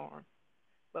on the farm.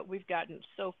 But we've gotten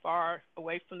so far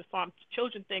away from the farm.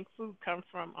 Children think food comes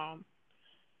from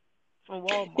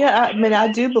Walmart. Yeah, I mean,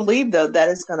 I do believe though that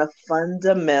it's going to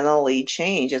fundamentally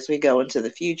change as we go into the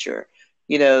future.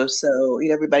 So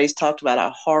everybody's talked about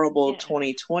how horrible Yes,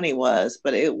 2020 was,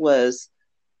 but it was,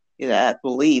 I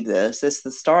believe this. It's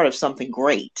the start of something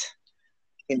great.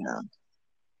 You know,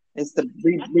 it's the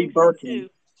I think so rebirthing. too.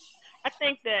 I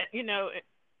think that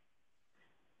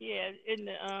yeah. In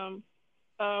the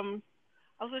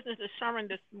I was listening to Sherman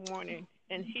this morning,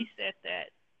 and he said that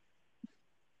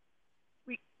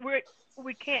we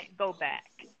we can't go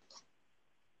back.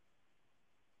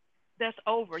 That's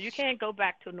over. You can't go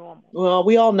back to normal. Well,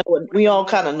 we Whatever all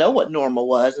kind normal of know was. what normal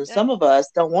was, and That some of us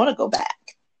don't want to go back.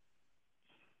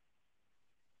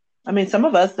 I mean, some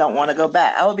of us don't want to go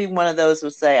back. I would be one of those who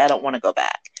say, I don't want to go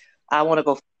back. I want to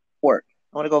go forward.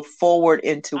 I want to go forward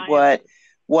into I am too.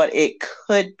 what it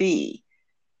could be.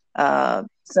 And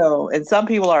some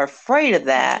people are afraid of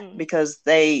that Mhm. because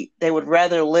they would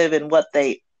rather live in what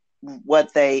they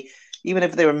even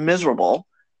if they were miserable,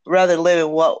 rather live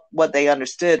in what they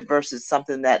understood versus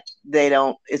something that they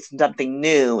don't. It's something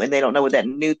new and they don't know what that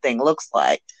new thing looks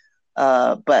like.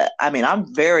 But I mean,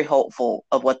 I'm very hopeful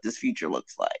of what this future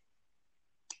looks like.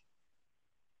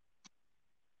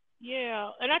 Yeah,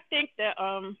 and I think that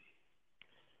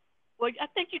well, I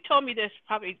think you told me this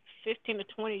probably 15 to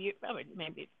 20 years, probably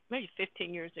maybe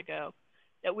 15 years ago,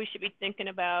 that we should be thinking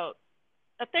about.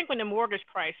 I think when the mortgage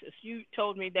crisis, you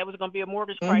told me there was going to be a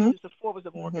mortgage Hmm. crisis before it was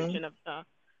a mortgage Hmm. and a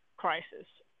crisis.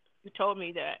 You told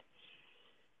me that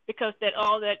because that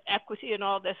all that equity and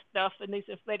all that stuff and these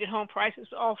inflated home prices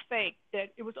were all fake, that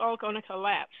it was all going to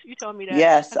collapse. You told me that.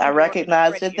 Yes, I I think you're working a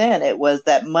recognized credit it union. then. It was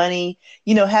that money,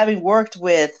 having worked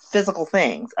with physical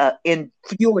things, in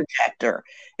fuel injector.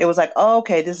 It was like, oh,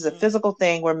 okay, this is a Mhm. physical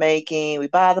thing we're making. We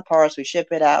buy the parts, we ship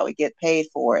it out, we get paid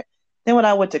for it. Then when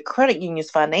I went to credit unions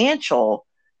financial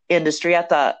industry, I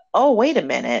thought, oh, wait a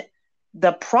minute.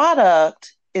 The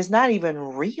product is not even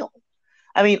real.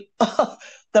 I mean,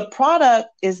 the product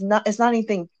is not, it's not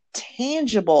anything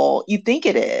tangible. You think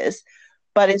it is,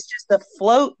 but it's just a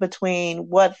float between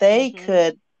what they Mhm.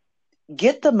 could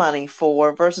get the money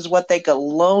for versus what they could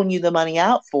loan you the money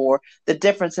out for, the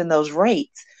difference in those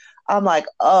rates. I'm like,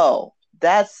 oh,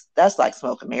 that's like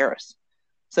smoke and mirrors.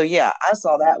 So yeah, I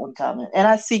saw that one coming. And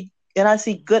I see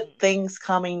good Mhm. things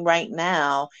coming right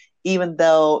now, even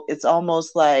though it's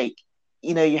almost like,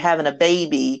 you're having a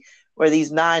baby where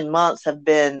these 9 months have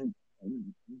been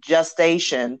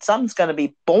gestation. Something's going to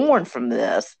be born from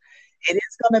this. It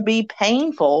is going to be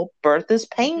painful. Birth is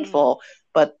Mhm. painful,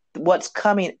 but what's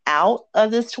coming out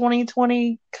of this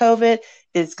 2020 COVID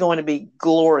is going to be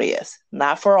glorious.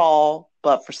 Not for all,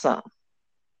 but for some.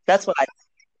 That's what I.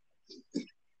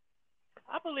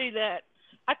 I believe that.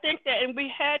 I think that, and we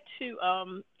had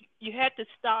to. You had to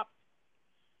stop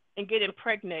and get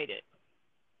impregnated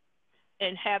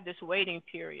and have this waiting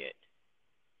period.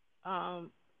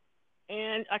 Um,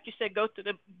 and like you said, go through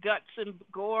the guts and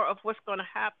gore of what's going to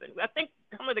happen. I think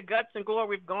some of the guts and gore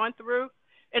we've gone through,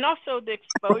 and also the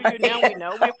exposure. Now we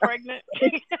know we're pregnant.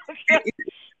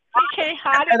 We can't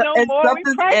hide it no And more. We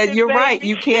and pregnant, you're right. baby.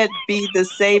 You can't be the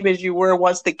same as you were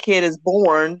once the kid is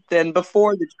born than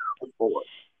before the child was born.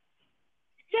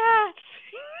 Yes,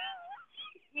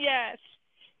 yes.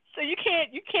 So you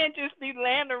can't just be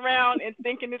laying around and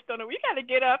thinking it's gonna. We got to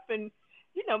get up and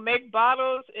make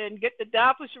bottles and get the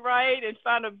diapers right and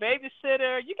find a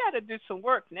babysitter. You got to do some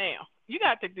work now. You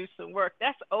got to do some work.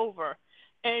 That's over.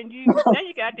 And you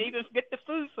got to even get the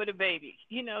food for the baby.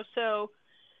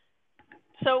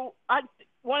 So I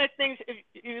one of the things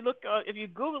if you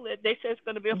Google it, they say it's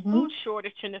going to be a food Hmm.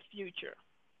 shortage in the future.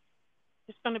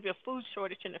 It's going to be a food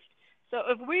shortage in the So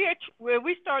if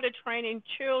we started training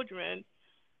children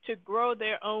to grow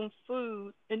their own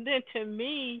food, and then to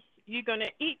me, you're gonna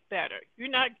eat better. You're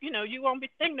not, you won't be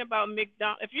thinking about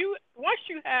McDonald's. If you once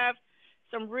you have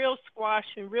some real squash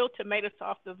and real tomatoes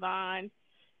off the vine,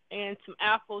 and some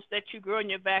apples that you grow in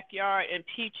your backyard, and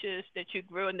peaches that you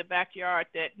grow in the backyard,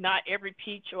 that not every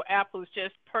peach or apple is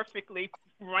just perfectly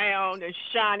round and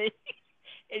shiny,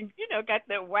 and got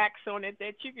that wax on it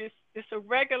that you just it's a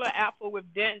regular apple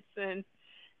with dents. And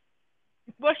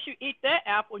once you eat that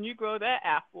apple and you grow that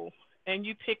apple, and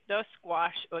you pick the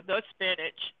squash or the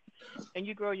spinach, and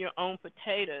you grow your own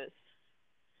potatoes,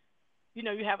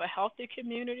 you have a healthy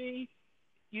community.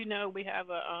 We have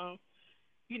a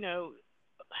you know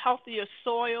healthier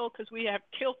soil, because we have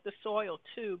killed the soil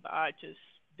too by just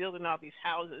building all these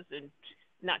houses and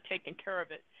not taking care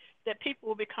of it. That people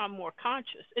will become more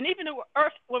conscious. And even the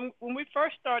earth, when we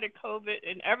first started COVID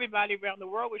and everybody around the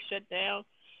world was shut down,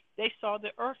 they saw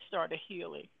the earth started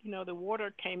healing. The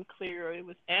water came clear. It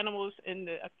was animals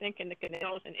I think in the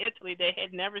canals in Italy they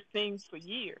had never seen for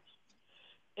years.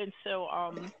 And so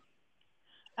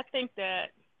I think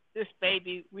that this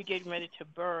baby we getting ready to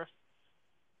birth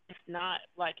is not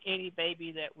like any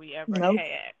baby that we ever Nope.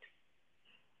 had.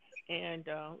 And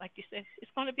like you said,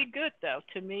 it's going to be good though.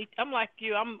 To me, I'm like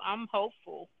you. I'm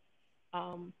hopeful.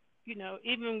 Um,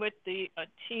 Even with the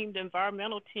team, the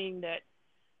environmental team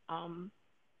um,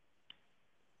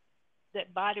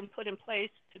 that Biden put in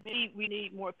place, to me, we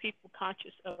need more people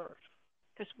conscious of Earth,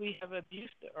 because we have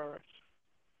abused the Earth,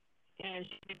 and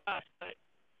but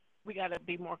we got to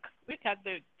be more. We got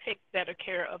to take better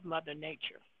care of Mother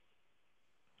Nature.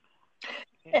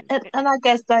 And I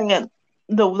guess, Diane,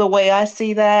 the way I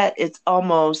see that, it's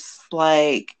almost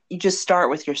like you just start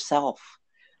with yourself.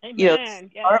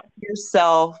 Amen. Yeah. Start with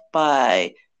yourself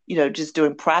by, just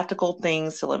doing practical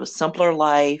things to live a simpler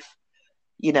life.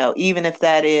 Even if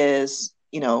that is,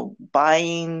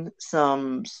 buying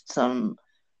some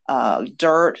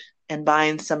dirt and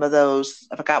buying some of those.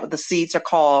 I forgot what the seeds are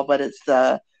called, but it's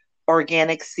the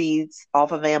organic seeds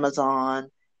off of Amazon,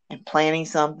 and planting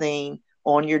something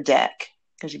on your deck.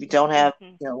 Because if you don't have,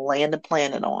 land to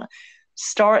plant it on,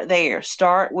 start there.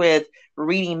 Start with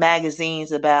reading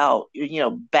magazines about,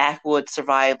 backwoods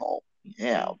survival,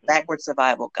 backward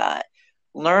survival guide.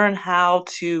 Learn how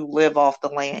to live off the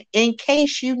land in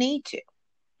case you need to.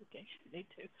 Okay, need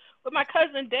to. But my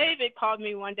cousin David called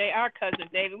me one day. Our cousin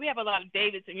David. We have a lot of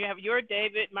Davids, and you have your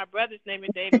David. My brother's name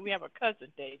is David. We have a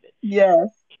cousin David. Yes.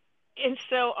 And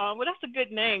so, well, that's a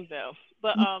good name though.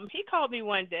 But he called me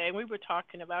one day, and we were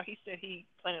talking about. He said he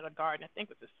planted a garden. I think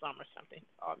it was this summer or something. He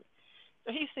called me.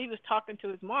 So he said he was talking to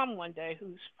his mom one day,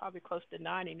 who's probably close to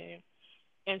 90 now.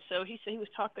 And so he said he was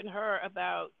talking to her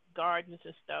about gardens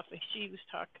and stuff, and she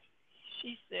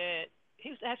said he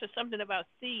was asking something about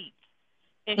seeds,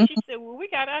 and she said, well, we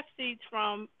got our seeds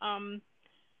from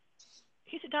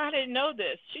he said, I didn't know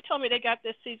this. She told me they got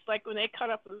their seeds like when they cut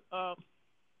up a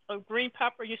green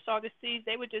pepper, you saw the seeds,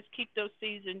 they would just keep those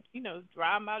seeds and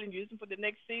dry them out and use them for the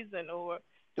next season. Or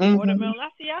the watermelon. I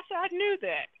said I knew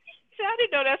that. She said, I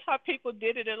didn't know that's how people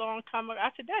did it a long time ago. I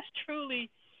said, that's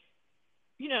truly,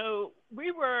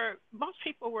 most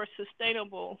people were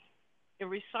sustainable and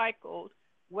recycled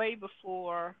way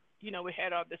before, we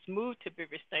had all this move to be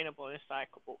sustainable and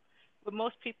recyclable. But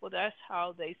most people, that's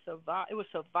how they survive. It was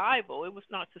survival. It was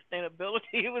not sustainability.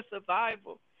 It was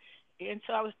survival. And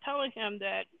so I was telling him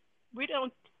that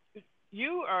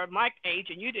you are my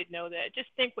age and you didn't know that. Just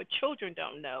think what children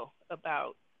don't know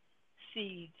about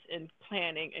seeds and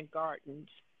planting and gardens.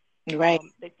 Right.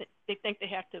 They think they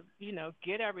have to,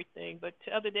 get everything. But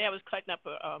the other day I was cutting up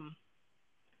a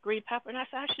green pepper, and I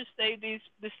said, I should save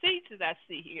the seeds that I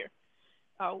see here.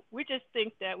 We just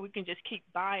think that we can just keep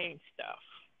buying stuff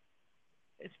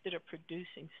instead of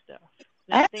producing stuff.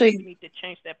 And I think we need to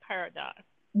change that paradigm.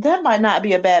 That might not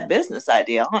be a bad business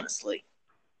idea, honestly.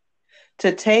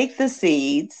 To take the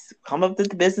seeds, come up with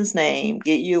the business name,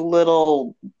 get you a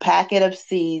little packet of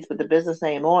seeds with the business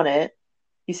name on it.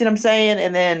 You see what I'm saying?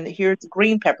 And then here's the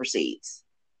green pepper seeds.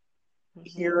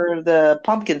 Here are the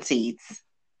pumpkin seeds.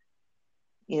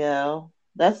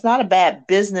 That's not a bad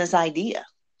business idea.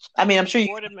 I mean, I'm sure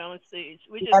watermelon seeds.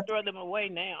 We just throw them away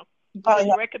now. We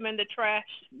just recommend the trash.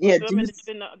 Yeah, throw them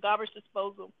in the garbage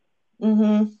disposal.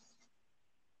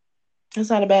 It's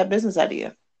not a bad business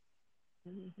idea.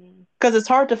 Because it's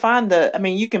hard to find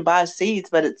you can buy seeds,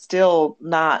 but it's still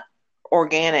not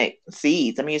organic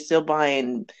seeds. I mean, you're still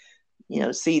buying,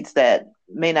 seeds that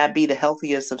may not be the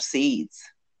healthiest of seeds.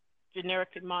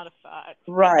 Generically modified.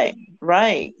 Right.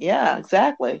 Yeah,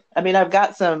 exactly. I mean, I've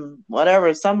got some,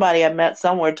 somebody I met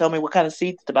somewhere told me what kind of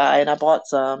seeds to buy, and I bought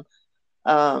some.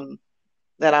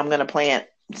 that I'm going to plant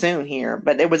soon here,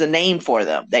 but there was a name for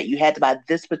them that you had to buy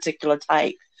this particular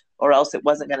type or else it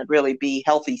wasn't going to really be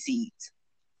healthy seeds.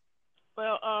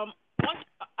 Well, once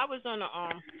I was on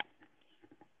a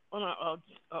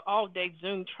all day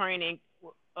Zoom training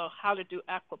how to do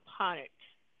aquaponics,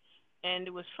 and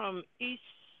it was from East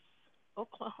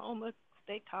Oklahoma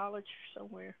State College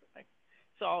somewhere. Like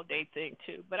it's an all day thing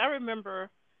too. But I remember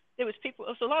there was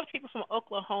a lot of people from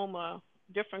Oklahoma,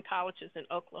 different colleges in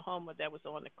Oklahoma that was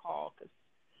on the call because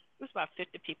it was about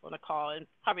 50 people on the call, and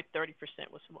probably 30%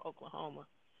 was from Oklahoma.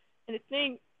 And the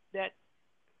thing that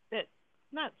that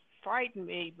not frightened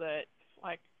me, but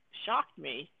like shocked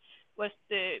me, was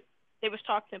they was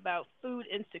talking about food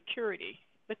insecurity.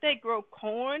 But they grow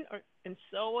corn and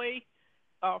soy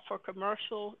for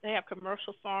commercial. They have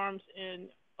commercial farms in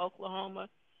Oklahoma,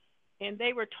 and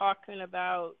they were talking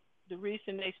about the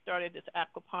reason they started this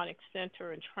aquaponics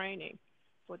center and training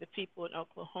for the people in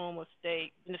Oklahoma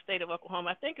State, in the state of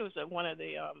Oklahoma. I think it was one of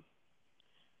the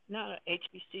not a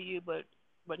HBCU, but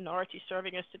minority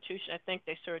serving institution. I think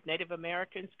they served Native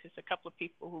Americans because a couple of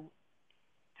people who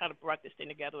kind of brought this thing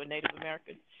together were Native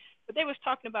Americans. But they was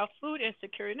talking about food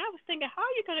insecurity, and I was thinking, how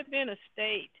are you going to be in a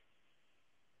state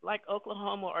like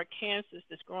Oklahoma or Kansas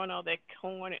that's growing all that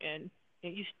corn and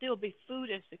you still be food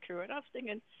insecure? And I was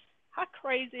thinking, how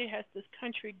crazy has this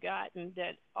country gotten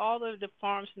that all of the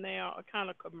farms now are kind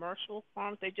of commercial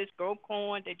farms? They just grow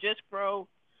corn, they just grow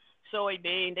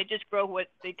soybean, they just grow what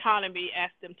the economy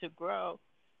asks them to grow,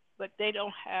 but they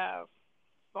don't have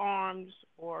farms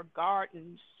or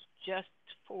gardens just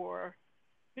for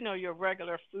your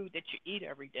regular food that you eat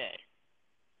every day.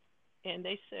 And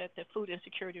they said that food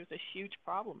insecurity was a huge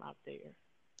problem out there.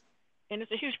 And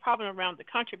it's a huge problem around the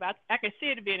country, but I can see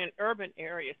it being in urban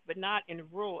areas, but not in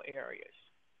rural areas.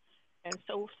 And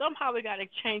so somehow we got to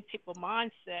change people's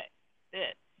mindset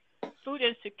that food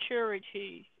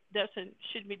insecurity doesn't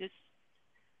should be this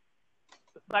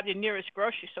by the nearest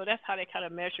grocery store. That's how they kind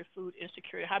of measure food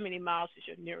insecurity. How many miles is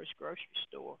your nearest grocery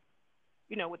store?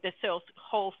 What they sell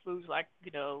Whole Foods, like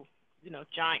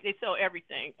Giant. They sell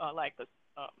everything. I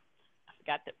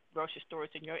forgot the grocery stores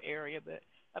in your area, but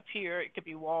up here it could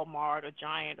be Walmart or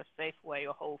Giant or Safeway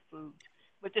or Whole Foods.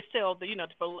 But they sell the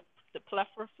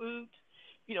plethora foods,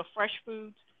 fresh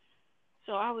foods.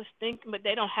 So I was thinking, but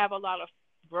they don't have a lot of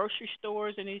grocery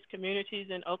stores in these communities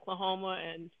in Oklahoma,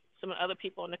 and some other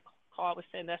people on the call was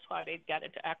saying that's why they got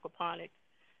into aquaponics.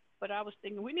 But I was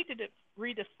thinking we need to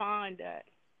redefine that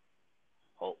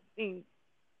whole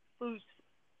food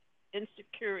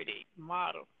insecurity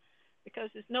model because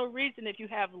there's no reason if you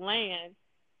have land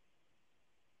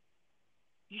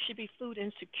you should be food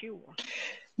insecure.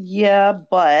 Yeah,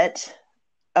 but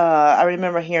I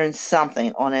remember hearing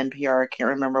something on NPR. I can't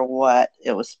remember what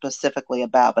it was specifically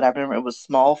about, but I remember it was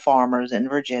small farmers in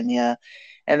Virginia,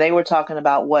 and they were talking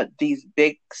about what these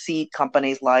big seed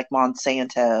companies like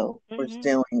Monsanto was Mhm.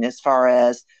 doing as far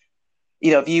as,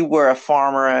 if you were a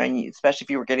farmer and especially if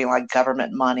you were getting like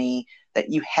government money, that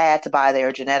you had to buy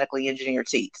their genetically engineered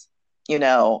seeds,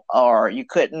 or you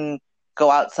couldn't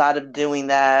go outside of doing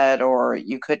that, or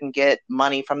you couldn't get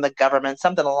money from the government,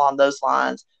 something along those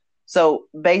lines. So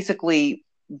basically,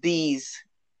 these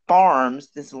farms,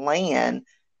 this land,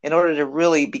 in order to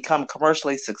really become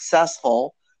commercially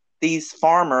successful, these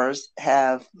farmers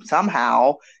have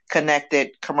somehow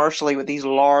connected commercially with these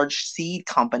large seed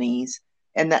companies,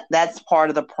 and that's part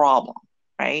of the problem,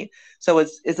 right? So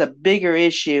it's a bigger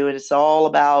issue, and it's all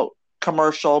about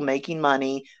commercial making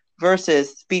money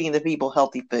versus feeding the people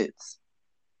healthy foods.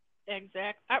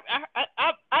 Exactly.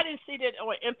 I didn't see that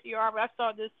on NPR,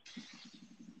 but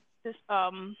this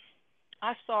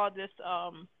I saw this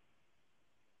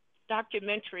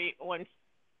documentary on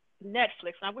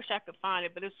Netflix. And I wish I could find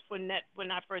it, but it's for net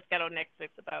when I first got on Netflix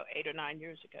about 8 or 9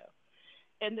 years ago.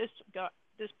 And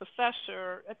this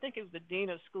professor, I think it was the dean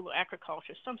of the School of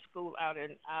Agriculture, some school out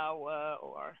in Iowa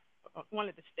or one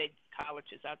of the state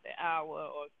colleges out there, Iowa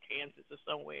or Kansas or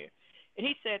somewhere. And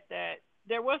he said that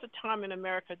there was a time in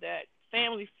America that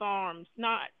family farms,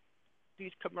 not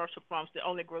these commercial farms that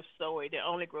only grow soy, that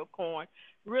only grow corn,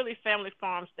 really family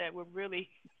farms that were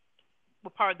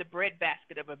part of the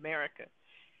breadbasket of America.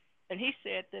 And he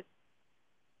said that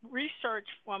research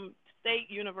from state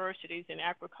universities and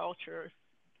agriculture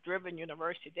driven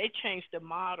universities, they changed the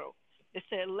model. They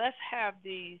said, let's have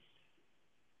these,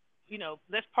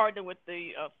 let's partner with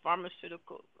the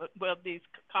pharmaceutical, well, these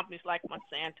companies like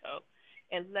Monsanto,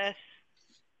 and let's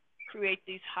create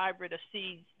these hybrid of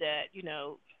seeds that,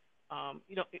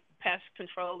 pest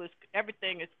control is,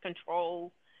 everything is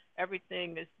controlled,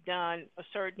 everything is done a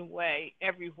certain way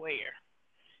everywhere.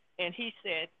 And he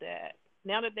said that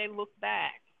now that they look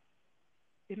back,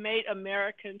 it made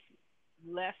Americans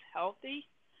less healthy,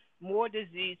 more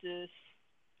diseases,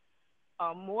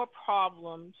 more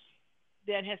problems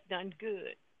than has done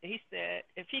good. He said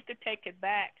if he could take it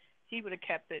back, he would have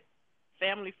kept it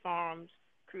family farms,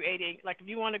 creating, like, if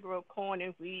you want to grow corn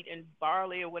and wheat and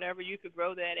barley or whatever, you could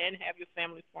grow that and have your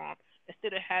family farm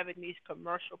instead of having these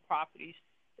commercial properties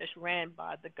that's ran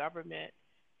by the government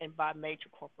and by major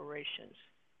corporations.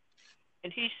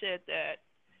 And he said that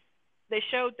they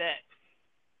showed that,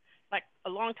 like, a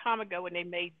long time ago when they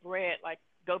made bread, like,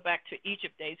 go back to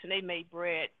Egypt days, and they made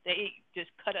bread. They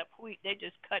just cut up wheat. They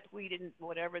just cut wheat in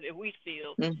whatever the wheat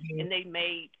field, Mm-hmm. and they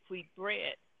made wheat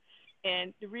bread.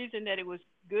 And the reason that it was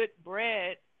good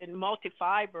bread and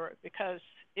multi-fiber because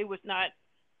it was not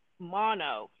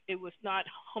mono, it was not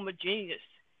homogeneous,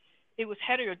 it was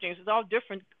heterogeneous. There's all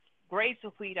different grades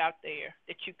of wheat out there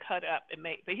that you cut up and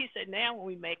make. But he said now when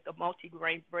we make a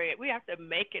multi-grain bread, we have to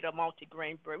make it a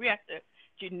multi-grain bread. We have to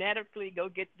genetically go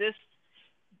get this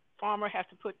farmer has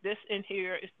to put this in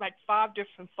here. It's like 5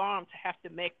 different farms have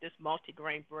to make this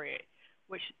multi-grain bread,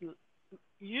 which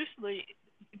usually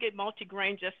you get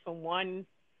multi-grain just from one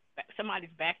somebody's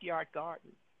backyard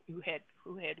garden who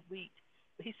had wheat.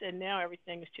 But he said now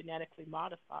everything is genetically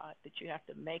modified. That you have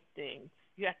to make things.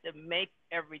 You have to make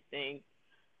everything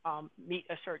meet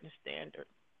a certain standard.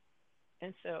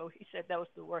 And so he said that was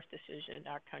the worst decision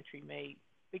our country made.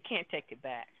 We can't take it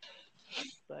back,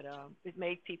 but it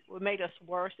made us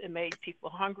worse. It made people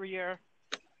hungrier,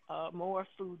 more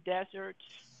food deserts.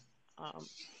 Um,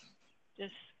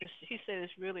 just he said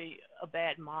it's really a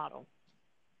bad model.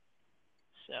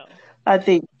 So I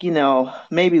think,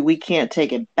 maybe we can't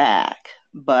take it back,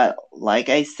 but like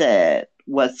I said,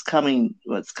 what's coming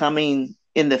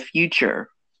in the future,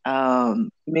 you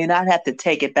may not have to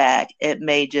take it back. It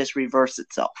may just reverse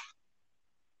itself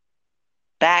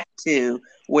back to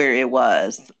where it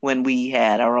was when we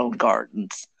had our own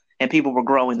gardens and people were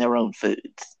growing their own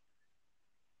foods.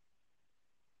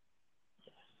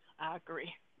 I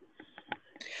agree.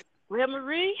 Well,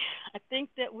 Marie, I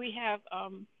think that we have,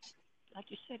 like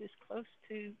you said, it's close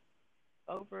to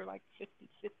over like 50,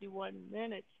 51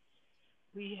 minutes.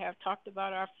 We have talked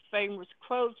about our famous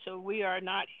quote, so we are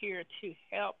not here to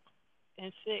help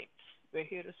and fix. We're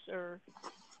here to serve.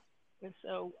 And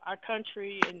so our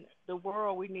country and the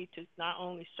world, we need to not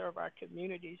only serve our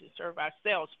communities and serve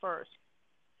ourselves first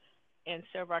and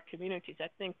serve our communities. I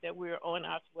think that we're on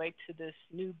our way to this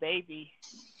new baby.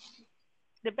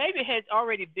 The baby had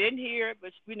already been here,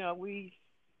 but we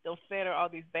don't fed her all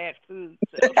these bad foods,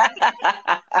 so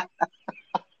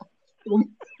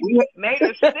we, made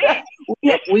her sick.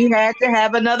 we had to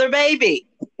have another baby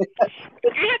You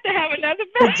have to have another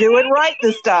to do it baby. right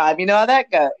this time. You know how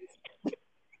that goes.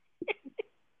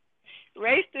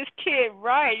 Raise this kid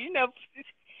right.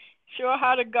 Show her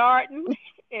how to garden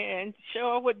and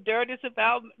show her what dirt is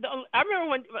about. I remember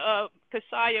when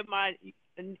Kasaya, my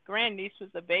grandniece, was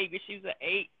a baby. She was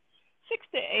 6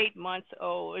 to 8 months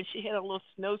old, and she had a little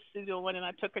snowsuit on, and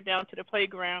I took her down to the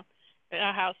playground at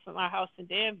my house in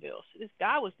Danville. So this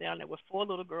guy was down there with 4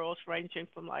 little girls ranging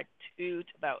from like 2 to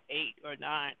about 8 or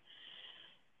 9.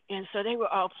 And so they were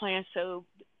all playing. So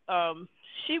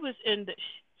she was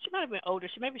she might have been older.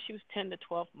 Maybe she was 10 to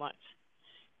 12 months.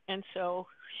 And so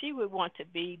she would want to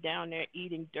be down there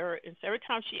eating dirt. And so every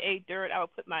time she ate dirt, I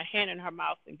would put my hand in her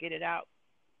mouth and get it out.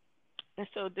 And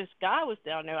so this guy was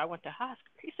down there. I went to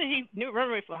hospital. He said he knew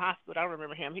remember me from hospital. I don't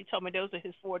remember him. He told me those are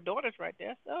his 4 daughters right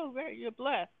there. So very you're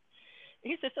blessed.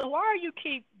 And he said, so why do you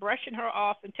keep brushing her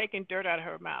off and taking dirt out of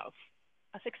her mouth?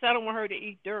 I said, because I don't want her to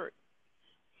eat dirt.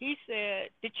 He said,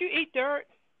 did you eat dirt?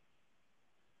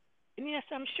 And yes,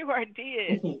 I'm sure I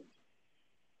did.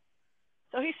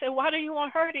 So he said, why do you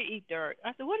want her to eat dirt?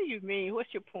 I said, what do you mean?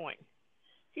 What's your point?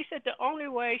 He said, the only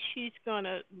way she's going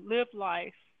to live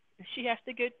life is she has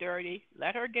to get dirty,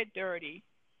 let her get dirty,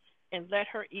 and let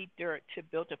her eat dirt to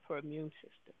build up her immune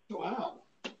system. Wow.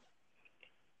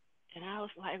 And I was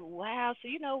like, wow. So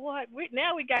you know what?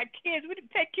 Now we got kids. We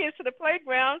didn't take kids to the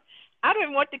playground. I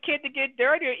didn't want the kid to get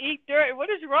dirty or eat dirt. What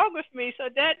is wrong with me? So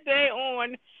that day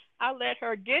on, I let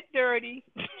her get dirty,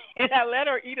 and I let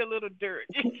her eat a little dirt.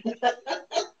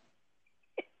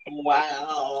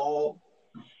 Wow.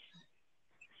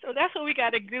 So that's what we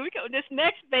got to do. This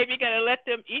next baby got to let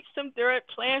them eat some dirt,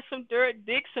 plant some dirt,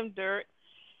 dig some dirt,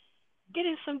 get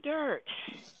in some dirt,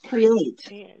 Create.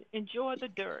 and enjoy the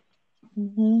dirt.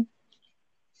 Mm-hmm.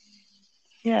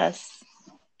 Yes.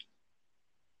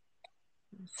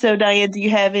 So, Diane, do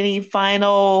you have any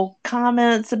final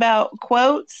comments about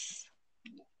quotes?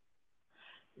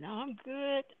 No, I'm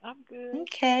good. I'm good.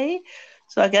 Okay.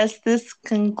 So I guess this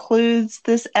concludes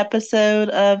this episode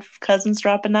of Cousins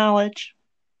Dropping Knowledge.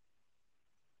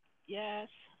 Yes.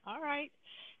 All right.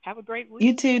 Have a great You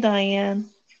week. too, Diane.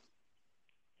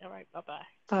 All right. Bye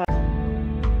bye. Bye.